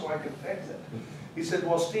wrong so I can fix it? He said,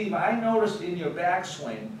 well, Steve, I noticed in your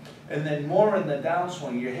backswing, and then more in the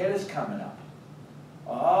downswing, your head is coming up.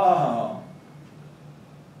 Oh.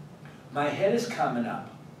 My head is coming up.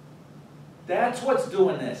 That's what's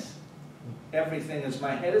doing this. Everything is,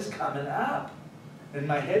 my head is coming up. And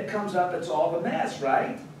my head comes up, it's all the mess,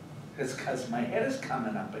 right? It's because my head is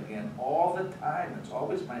coming up again all the time. It's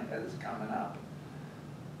always my head is coming up.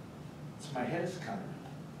 It's my head is coming up.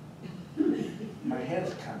 My head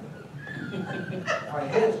is coming up. My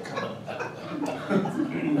head is coming up.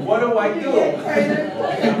 What do I do?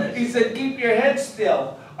 He said, keep your head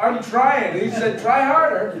still. I'm trying. He said, try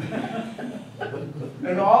harder.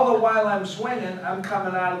 And all the while I'm swinging, I'm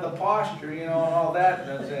coming out of the posture, you know, and all that.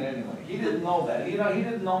 And I said, anyway, he didn't know that. You know, he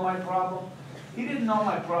didn't know my problem. He didn't know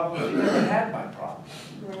my problem. He never had my problem.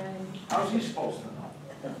 Right. How's he supposed to know?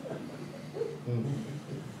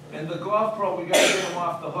 And the golf pro, we got to get him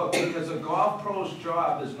off the hook, because a golf pro's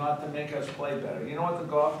job is not to make us play better. You know what the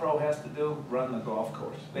golf pro has to do? Run the golf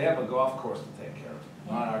course. They have a golf course to take care of,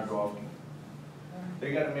 not our golf game.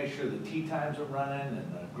 They got to make sure the tee times are running,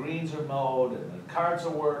 and the greens are mowed, and the carts are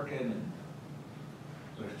working, and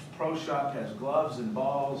the pro shop has gloves and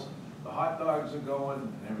balls, and the hot dogs are going,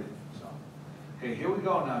 and everything. So, okay, here we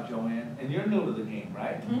go now, Joanne. And you're new to the game,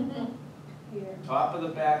 right? Here. Top of the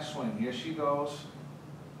backswing. Here she goes.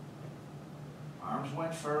 Arms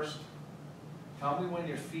went first. Tell me when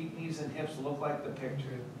your feet, knees, and hips look like the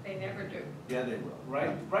picture. They never do. Yeah, they will.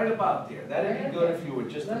 Right about there. That'd be good if you were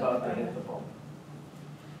just about to hit the ball.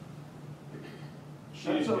 She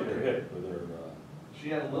didn't hit her hip with her, She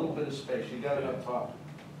had a little bit of space. She got it up top.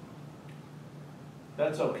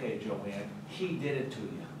 That's okay, Joanne. He did it to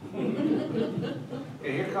you.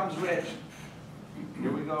 Okay, here comes Rich.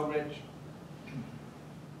 Here we go, Rich.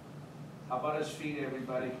 How about his feet,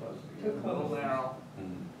 everybody? A little narrow.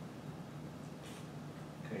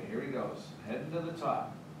 Okay, here he goes. Heading to the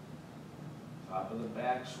top. Top of the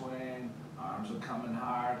backswing. Arms are coming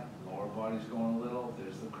hard. Lower body's going a little.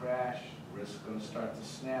 There's the crash. Wrist's going to start to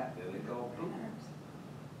snap. There they go.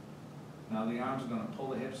 Now the arms are going to pull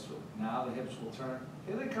the hips through. Now the hips will turn.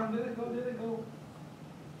 Here they come. There they go. There they go.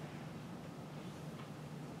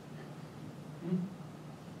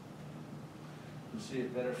 You'll see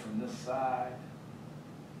it better from this side.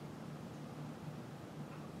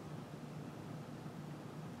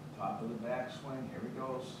 Top of the backswing. Here he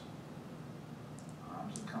goes.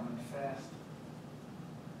 Arms are coming fast.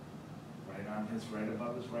 Right arm hits right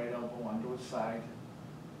above his right elbow, under his side.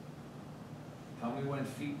 Tell me when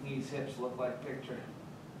feet, knees, hips look like picture.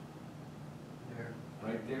 There.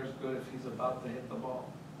 Right there's good if he's about to hit the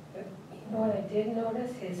ball. You know what I did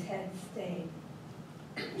notice? His head stayed.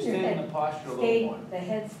 Stay in the posture a little Stayed, more. the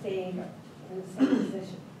head stayed in the same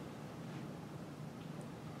position.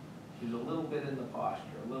 He's a little bit in the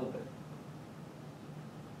posture, a little bit.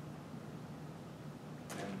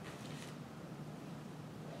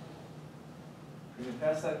 Can you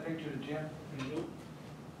pass that picture to Jim? Okay,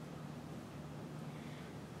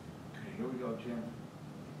 here we go, Jim.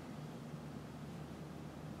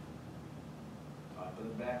 Top of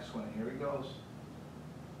the backswing, here he goes.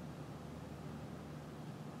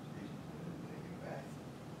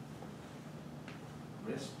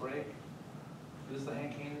 Wrist break. This is the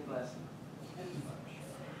Hank Haney lesson.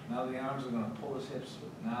 Now the arms are going to pull his hips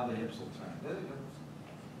through. Now the hips will turn. There they go.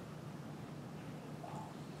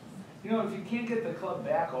 You know, if you can't get the club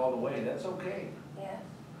back all the way, that's okay. Yeah.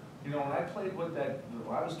 You know, when I played with that,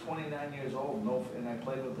 when I was 29 years old, and I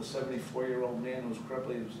played with a 74-year-old man who was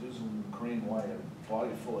crippled. He was using Korean wire,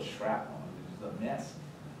 body full of shrapnel. It was a mess.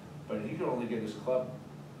 But he could only get his club,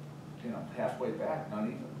 you know, halfway back, not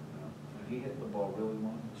even. You know, and he hit the ball really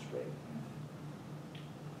long and straight. You know.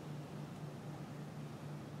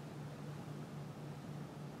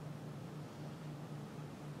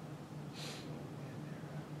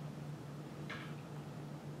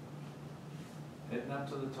 Heading up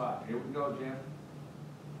to the top. Here we go, Jim.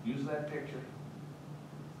 Use that picture.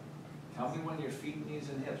 Tell me when your feet, knees,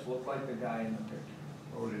 and hips look like the guy in the picture.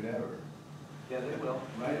 Or did ever? Yeah, they will,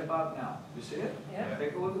 right about now. You see it? Yeah.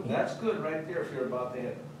 Take a look at, that's good right there if you're about to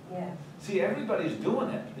hit it. Yeah, See, everybody's doing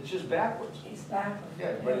it, it's just backwards. it's backwards. Yeah,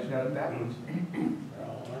 everybody's got it backwards.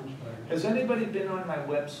 Well, I'm sorry. Has anybody been on my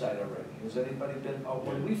website already? Has anybody been, oh,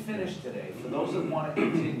 when we finish today, for those that want to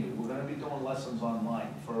continue, we're gonna be doing lessons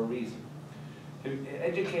online for a reason.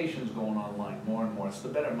 Education's going online more and more, it's the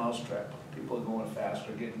better mousetrap. People are going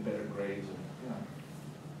faster, getting better grades, and, you know,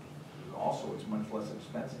 also it's much less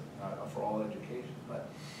expensive for all education. But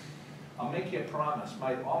I'll make you a promise,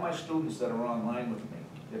 all my students that are online with me,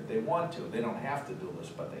 if they want to, they don't have to do this,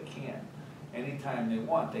 but they can. Anytime they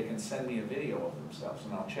want, they can send me a video of themselves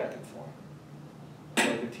and I'll check it for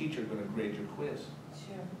them. Like a teacher gonna grade your quiz.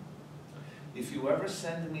 Sure. If you ever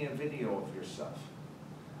send me a video of yourself,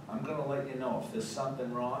 I'm gonna let you know if there's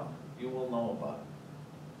something wrong, you will know about it.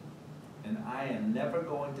 And I am never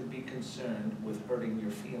going to be concerned with hurting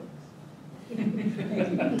your feelings.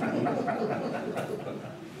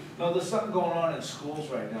 No, there's something going on in schools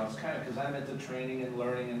right now. It's kind of, because I'm into training and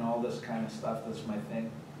learning and all this kind of stuff, that's my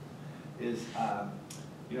thing. Is,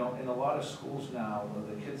 you know, in a lot of schools now,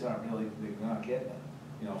 the kids aren't really, they're not getting it.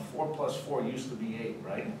 You know, 4 plus 4 used to be 8,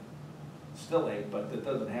 right? Still 8, but it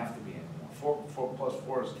doesn't have to be anymore. 4 plus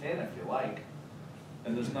 4 is 10 if you like,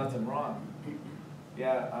 and there's nothing wrong.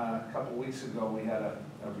 Yeah, a couple weeks ago, we had a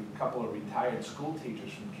couple of retired school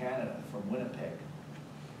teachers from Canada, from Winnipeg.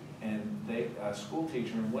 And a school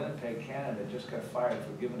teacher in Winnipeg, Canada, just got fired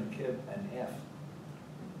for giving a kid an F.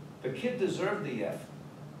 The kid deserved the F.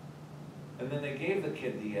 And then they gave the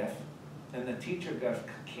kid the F, and the teacher got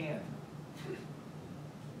canned.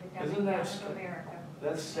 Isn't that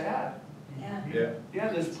that's sad? Yeah. Yeah. Yeah,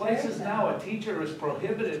 there's places now, a teacher is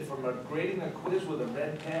prohibited from grading a quiz with a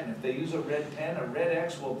red pen. If they use a red pen, a red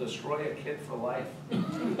X will destroy a kid for life.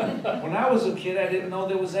 When I was a kid, I didn't know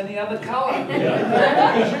there was any other color.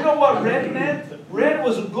 Because you know what red meant? Red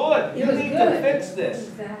was good. You need to fix this.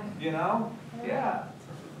 Exactly. You know? Yeah.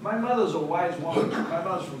 My mother's a wise woman. My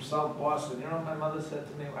mother's from South Boston. You know what my mother said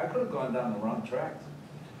to me? I could have gone down the wrong track.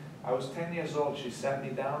 I was 10 years old. She sat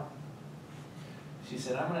me down. She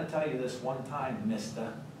said, I'm going to tell you this one time,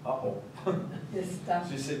 mister. Uh-oh. This stuff.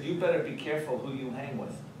 She said, you better be careful who you hang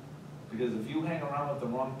with. Because if you hang around with the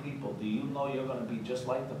wrong people, do you know you're going to be just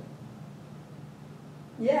like them?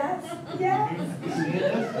 Yes, yes. You seeing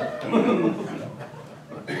this?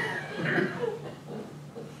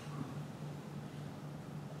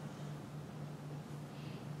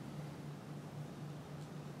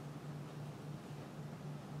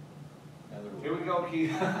 Here we go,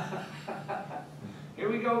 Keith. Here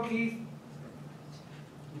we go, Keith.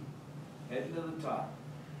 Heading to the top.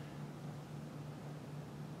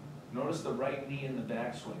 Notice the right knee in the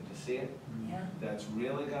backswing. Do you see it? Yeah. That's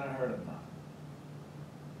really going to hurt him now.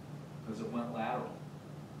 Because it went lateral.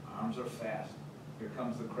 Arms are fast. Here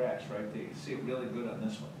comes the crash right there. You see it really good on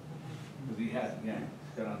this one. Because he had, yeah,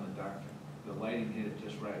 he's got on the dark. The lighting hit it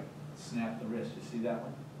just right. Snap the wrist. You see that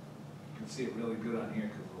one? You can see it really good on here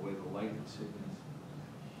because of the way the light is hitting this.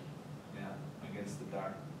 Yeah, against the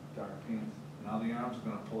dark pants. Now the arm's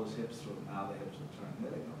going to pull his hips through. Now the hips will turn.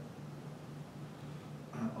 There they go.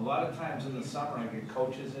 A lot of times in the summer, I get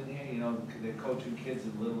coaches in here, you know, they're coaching kids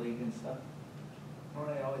in Little League and stuff. You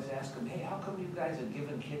know, I always ask them, hey, how come you guys are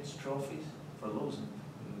giving kids trophies for losing?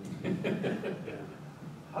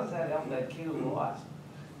 How's that help that kid who lost?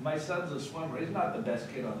 My son's a swimmer. He's not the best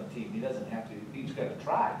kid on the team. He doesn't have to. He's got to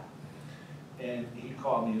try. And he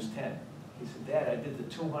called me, he was 10. He said, Dad, I did the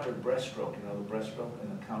 200 breaststroke, you know, the breaststroke in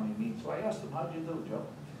the county meet. So I asked him, how'd you do, Joe?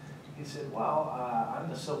 He said, well, I'm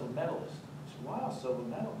the silver medalist. I said, wow, silver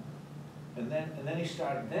medal. And then he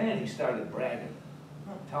started bragging,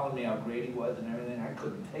 telling me how great he was and everything. I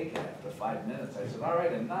couldn't take it after 5 minutes. I said, all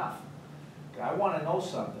right, enough. I want to know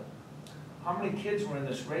something. How many kids were in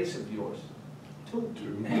this race of yours? 2.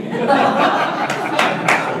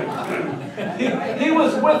 He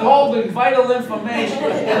was withholding vital information.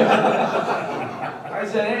 I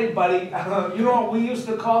said, hey, buddy, you know what we used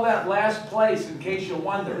to call that last place, in case you're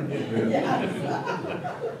wondering. If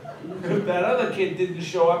that other kid didn't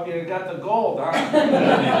show up, you'd have got the gold, huh?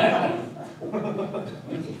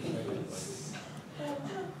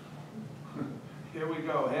 Here we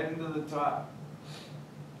go, heading to the top.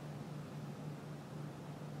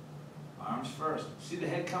 Arms first. See the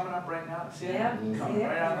head coming up right now? See it? Yeah. Coming See it?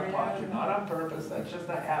 right out of the Right posture. out. Not on purpose, that's just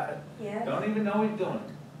a habit. Yeah. Don't even know he's doing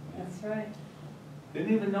it. That's right.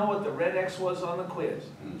 Didn't even know what the red X was on the quiz.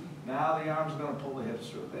 Now the arm's gonna pull the hips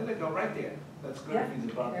through. There they go, right there. That's good Yeah, if he's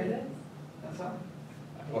about there it there. is. That's all.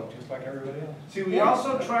 I look just like everybody else. See, we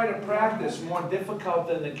also try to practice more difficult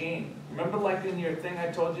than the game. Remember like in your thing I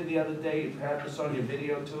told you the other day, you had this on your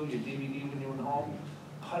video too, your DVD when you were home?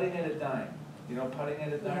 Putting at a dime, you know, putting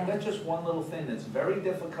at a dime, Yeah. that's just one little thing that's very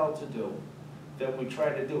difficult to do, that we try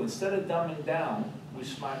to do. Instead of dumbing down, we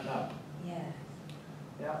smarten up. Yeah.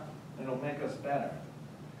 Yeah, it'll make us better.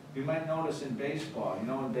 You might notice in baseball, you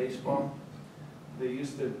know in baseball, they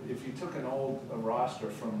used to, if you took an old roster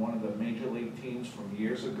from one of the major league teams from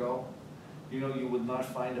years ago, you know, you would not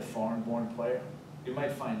find a foreign-born player. You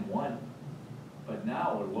might find one, but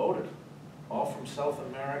now we're loaded. All from South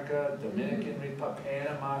America, Dominican Republic,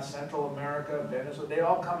 Panama, Central America, Venezuela, they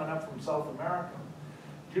all coming up from South America.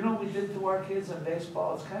 Do you know what we did to our kids in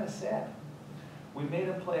baseball? It's kind of sad. We made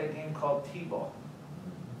them play a game called T-ball.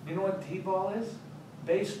 You know what T-ball is?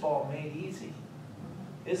 Baseball made easy,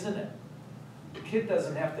 isn't it? The kid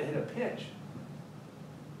doesn't have to hit a pitch.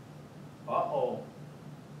 Uh-oh.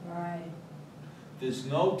 Right. There's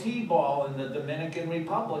no T-ball in the Dominican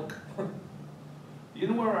Republic. You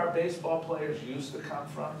know where our baseball players used to come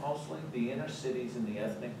from mostly? The inner cities and the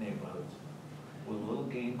ethnic neighborhoods. With a little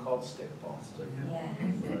game called stickball. Yeah.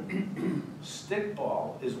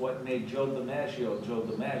 Stickball is what made Joe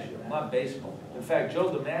DiMaggio, not baseball. In fact, Joe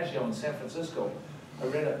DiMaggio in San Francisco, I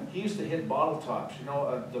read he used to hit bottle tops. You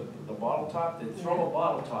know, the bottle top, they'd throw a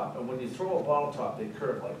bottle top, and when you throw a bottle top, they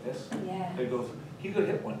curve like this. Yeah. They go through. He could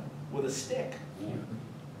hit one with a stick.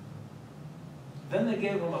 Then they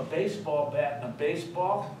gave him a baseball bat and a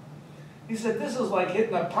baseball. He said, this is like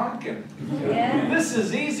hitting a pumpkin. Yeah. This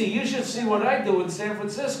is easy. You should see what I do in San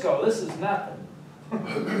Francisco. This is nothing.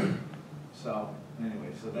 So,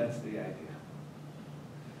 anyway, so that's the idea.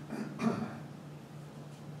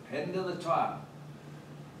 Heading to the top.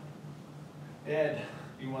 Ed,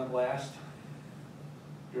 you went last?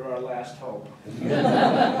 You're our last hope.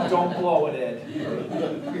 Don't blow it, Ed.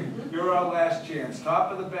 You're our last chance. Top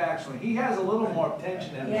of the backswing. He has a little more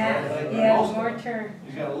tension in his right leg than Yeah, most of more them. turn.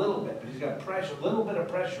 He's got a little bit, but he's got pressure, a little bit of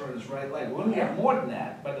pressure in his right leg. We wouldn't Yeah. get more than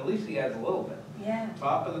that, but at least he has a little bit. Yeah.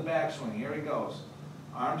 Top of the backswing, here he goes.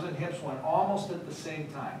 Arms and hips went almost at the same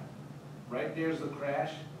time. Right there's the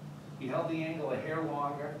crash. He held the angle a hair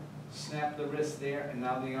longer, snapped the wrist there, and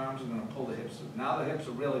now the arms are gonna pull the hips. Now the hips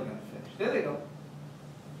are really gonna finish. There they go.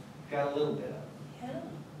 Got a little bit of it. Yeah.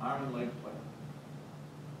 Arm and leg play.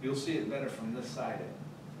 You'll see it better from this side.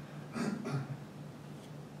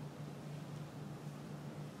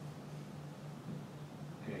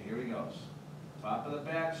 Okay, here he goes. Top of the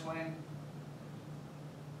backswing.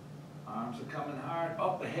 Arms are coming hard.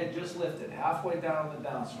 Oh, the head just lifted, halfway down the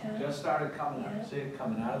downswing. Yeah. Just started coming up. Yeah. See it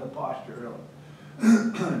coming out of the posture early.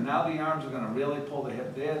 Now the arms are gonna really pull the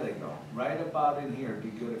hip. There they go. Right about in here. Be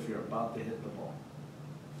good if you're about to hit the ball.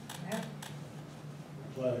 Yeah.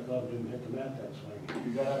 Glad the glove didn't hit the mat that swing.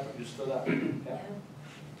 You got up, you stood up. Yeah.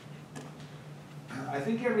 I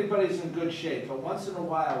think everybody's in good shape, but once in a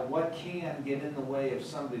while, what can get in the way of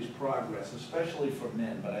somebody's progress, especially for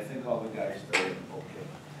men, but I think all the guys do it okay.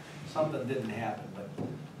 Something didn't happen, but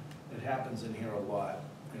it happens in here a lot.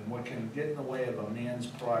 And what can get in the way of a man's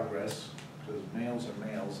progress, because males are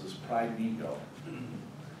males, is pride and ego.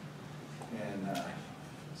 And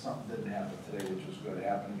something didn't happen today, which was good. It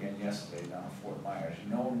happened again yesterday down in Fort Myers. You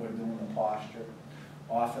know when we're doing the posture,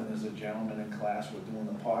 often there's a gentleman in class, we're doing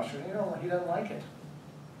the posture, and he doesn't like it.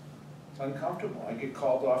 It's uncomfortable. I get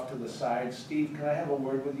called off to the side. Steve, can I have a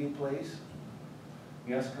word with you, please?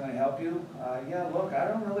 Yes, can I help you? Yeah, look, I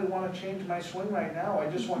don't really want to change my swing right now. I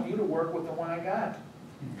just want you to work with the one I got.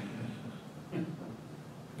 You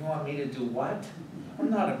want me to do what? I'm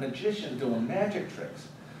not a magician doing magic tricks.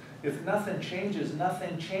 If nothing changes,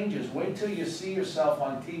 nothing changes. Wait till you see yourself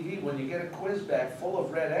on TV when you get a quiz back full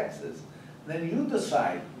of red X's. Then you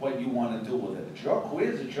decide what you want to do with it. It's your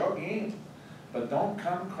quiz, it's your game. But don't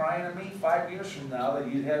come crying to me 5 years from now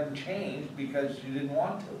that you haven't changed because you didn't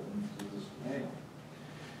want to. Anyway.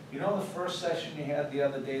 You know the first session you had the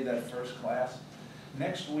other day, that first class?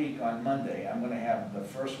 Next week on Monday, I'm going to have the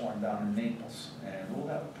first one down in Naples. And we'll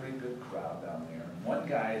have a pretty good crowd down there. And one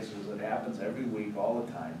guy, as it happens every week, all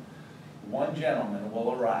the time, one gentleman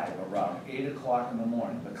will arrive around 8 o'clock in the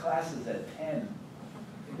morning. The class is at 10.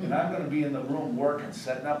 And I'm going to be in the room working,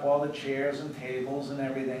 setting up all the chairs and tables and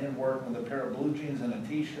everything, and working with a pair of blue jeans and a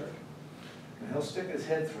t-shirt. And he'll stick his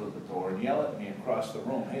head through the door and yell at me across the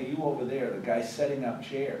room, "Hey, you over there, the guy's setting up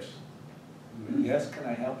chairs." Yes, can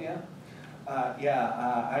I help you?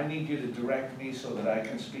 I need you to direct me so that I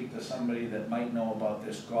can speak to somebody that might know about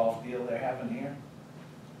this golf deal they're having here.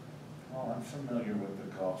 Oh, I'm familiar with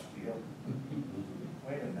the golf deal.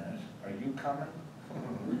 Wait a minute, are you coming?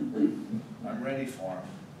 I'm ready for him.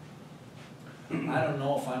 I don't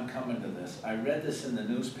know if I'm coming to this. I read this in the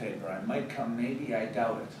newspaper. I might come, maybe, I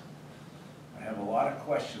doubt it. I have a lot of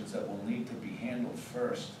questions that will need to be handled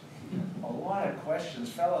first. A lot of questions.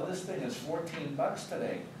 Fella, this thing is 14 bucks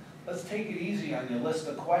today. Let's take it easy on your list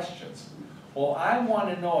of questions. Well, I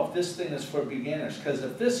want to know if this thing is for beginners, because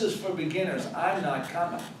if this is for beginners, I'm not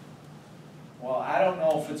coming. Well, I don't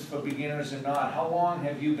know if it's for beginners or not. How long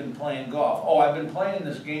have you been playing golf? Oh, I've been playing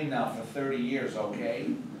this game now for 30 years,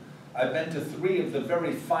 okay? I've been to 3 of the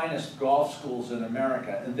very finest golf schools in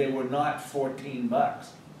America, and they were not 14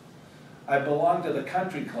 bucks. I belong to the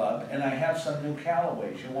country club, and I have some new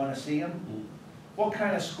Callaways. You want to see them? What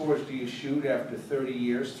kind of scores do you shoot after 30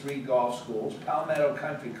 years, 3 golf schools, Palmetto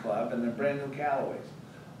Country Club, and the brand new Callaways?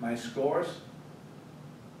 My scores?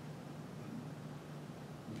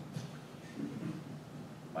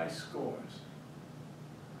 My scores.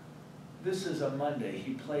 This is a Monday.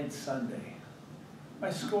 He played Sunday. My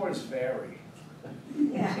scores vary.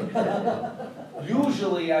 Yeah.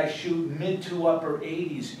 Usually I shoot mid to upper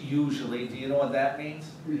 80s, usually. Do you know what that means?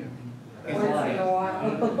 Yeah. He's Once in lying. a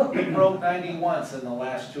while. He broke 90 once in the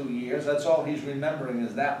last 2 years. That's all he's remembering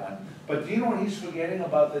is that one. But do you know what he's forgetting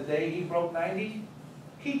about the day he broke 90?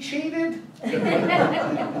 He cheated. He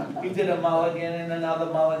did a mulligan and another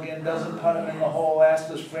mulligan, doesn't put him in the hole, asked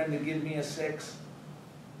his friend to give me a 6.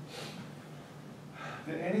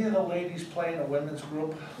 Did any of the ladies play in a women's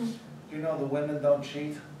group? Do you know the women don't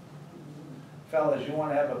cheat? Fellas, you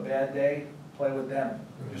want to have a bad day? Play with them.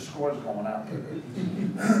 Your score's going up. You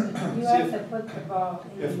have to put the ball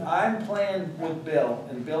in If the. I'm playing with Bill,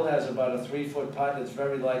 and Bill has about a 3-foot putt, it's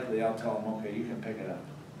very likely I'll tell him, okay, you can pick it up.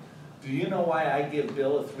 Do you know why I give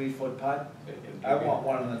Bill a 3-foot putt? I want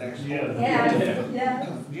one in the next Yeah. hole. Yes, yes.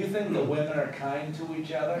 Do you think the women are kind to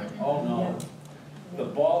each other? Oh, no. The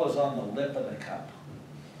ball is on the lip of the cup.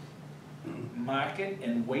 Mark it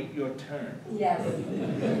and wait your turn. Yes,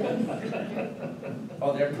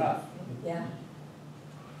 Oh, they're tough. yeah.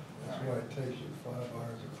 That's why it takes you 5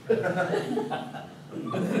 hours of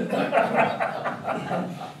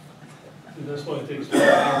That's why it takes 4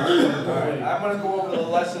 hours. All right, I'm gonna go over the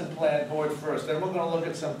lesson plan board first, then we're gonna look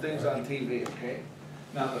at some things on TV, okay?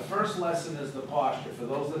 Now, the first lesson is the posture, for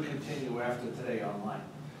those that continue after today online.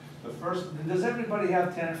 The first, does everybody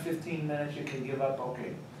have 10 or 15 minutes you can give up?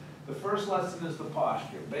 Okay. The first lesson is the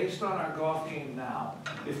posture. Based on our golf game now,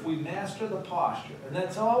 if we master the posture, and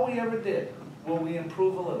that's all we ever did, will we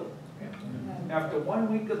improve a little? After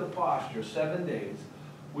 1 week of the posture, 7 days,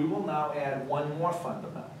 we will now add one more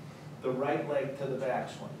fundamental. The right leg to the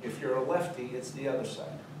backswing. If you're a lefty, it's the other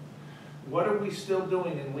side. What are we still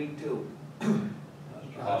doing in week 2?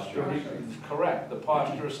 Posture. Correct, the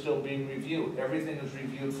posture is still being reviewed. Everything is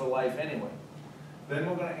reviewed for life anyway. Then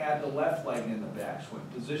we're gonna add the left leg in the backswing.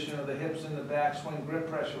 Position of the hips in the backswing, grip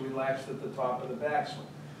pressure relaxed at the top of the backswing.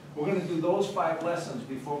 We're gonna do those 5 lessons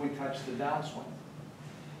before we touch the downswing.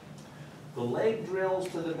 The leg drills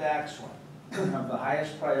to the backswing have the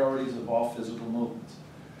highest priorities of all physical movements.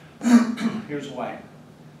 Here's why.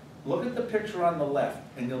 Look at the picture on the left,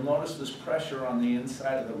 and you'll notice this pressure on the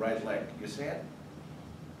inside of the right leg. You see it?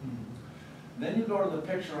 Then you go to the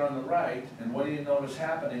picture on the right, and what do you notice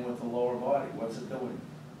happening with the lower body? What's it doing?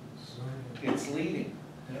 It's leading.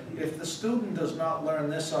 If the student does not learn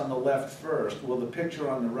this on the left first, will the picture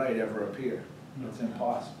on the right ever appear? It's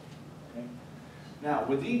impossible. Okay? Now,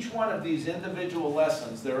 with each one of these individual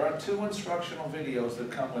lessons, there are 2 instructional videos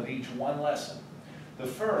that come with each one lesson. The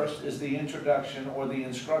first is the introduction or the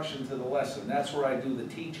instruction to the lesson. That's where I do the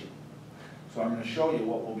teaching. So I'm going to show you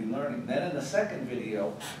what we'll be learning. Then in the second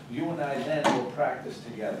video, you and I then will practice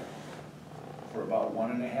together for about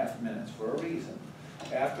 1.5 minutes for a reason.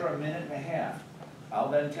 After 1.5 minutes, I'll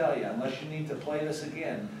then tell you, unless you need to play this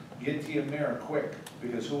again, get to your mirror quick,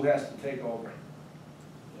 because who has to take over?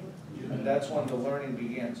 And that's when the learning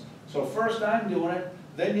begins. So first I'm doing it,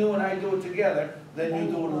 then you and I do it together, then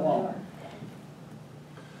you do it alone.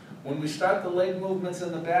 When we start the leg movements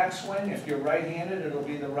in the backswing, if you're right-handed, it'll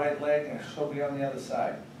be the right leg, and she'll be on the other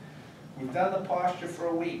side. We've done the posture for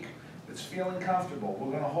a week. It's feeling comfortable.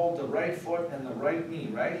 We're going to hold the right foot and the right knee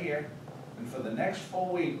right here, and for the next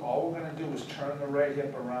full week, all we're going to do is turn the right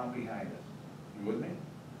hip around behind it. You with me?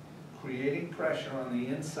 Creating pressure on the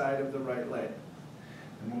inside of the right leg.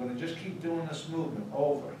 And we're going to just keep doing this movement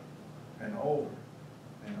over and over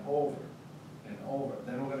and over and over.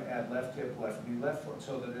 Then we're going to add left hip, left knee, left foot,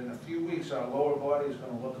 so that in a few weeks our lower body is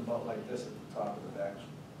going to look about like this at the top of the backswing.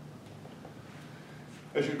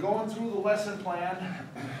 As you're going through the lesson plan,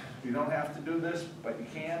 you don't have to do this, but you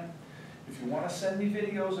can. If you want to send me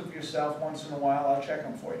videos of yourself once in a while, I'll check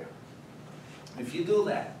them for you. If you do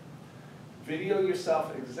that, video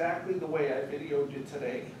yourself exactly the way I videoed you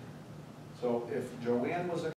today. So if Joanne was a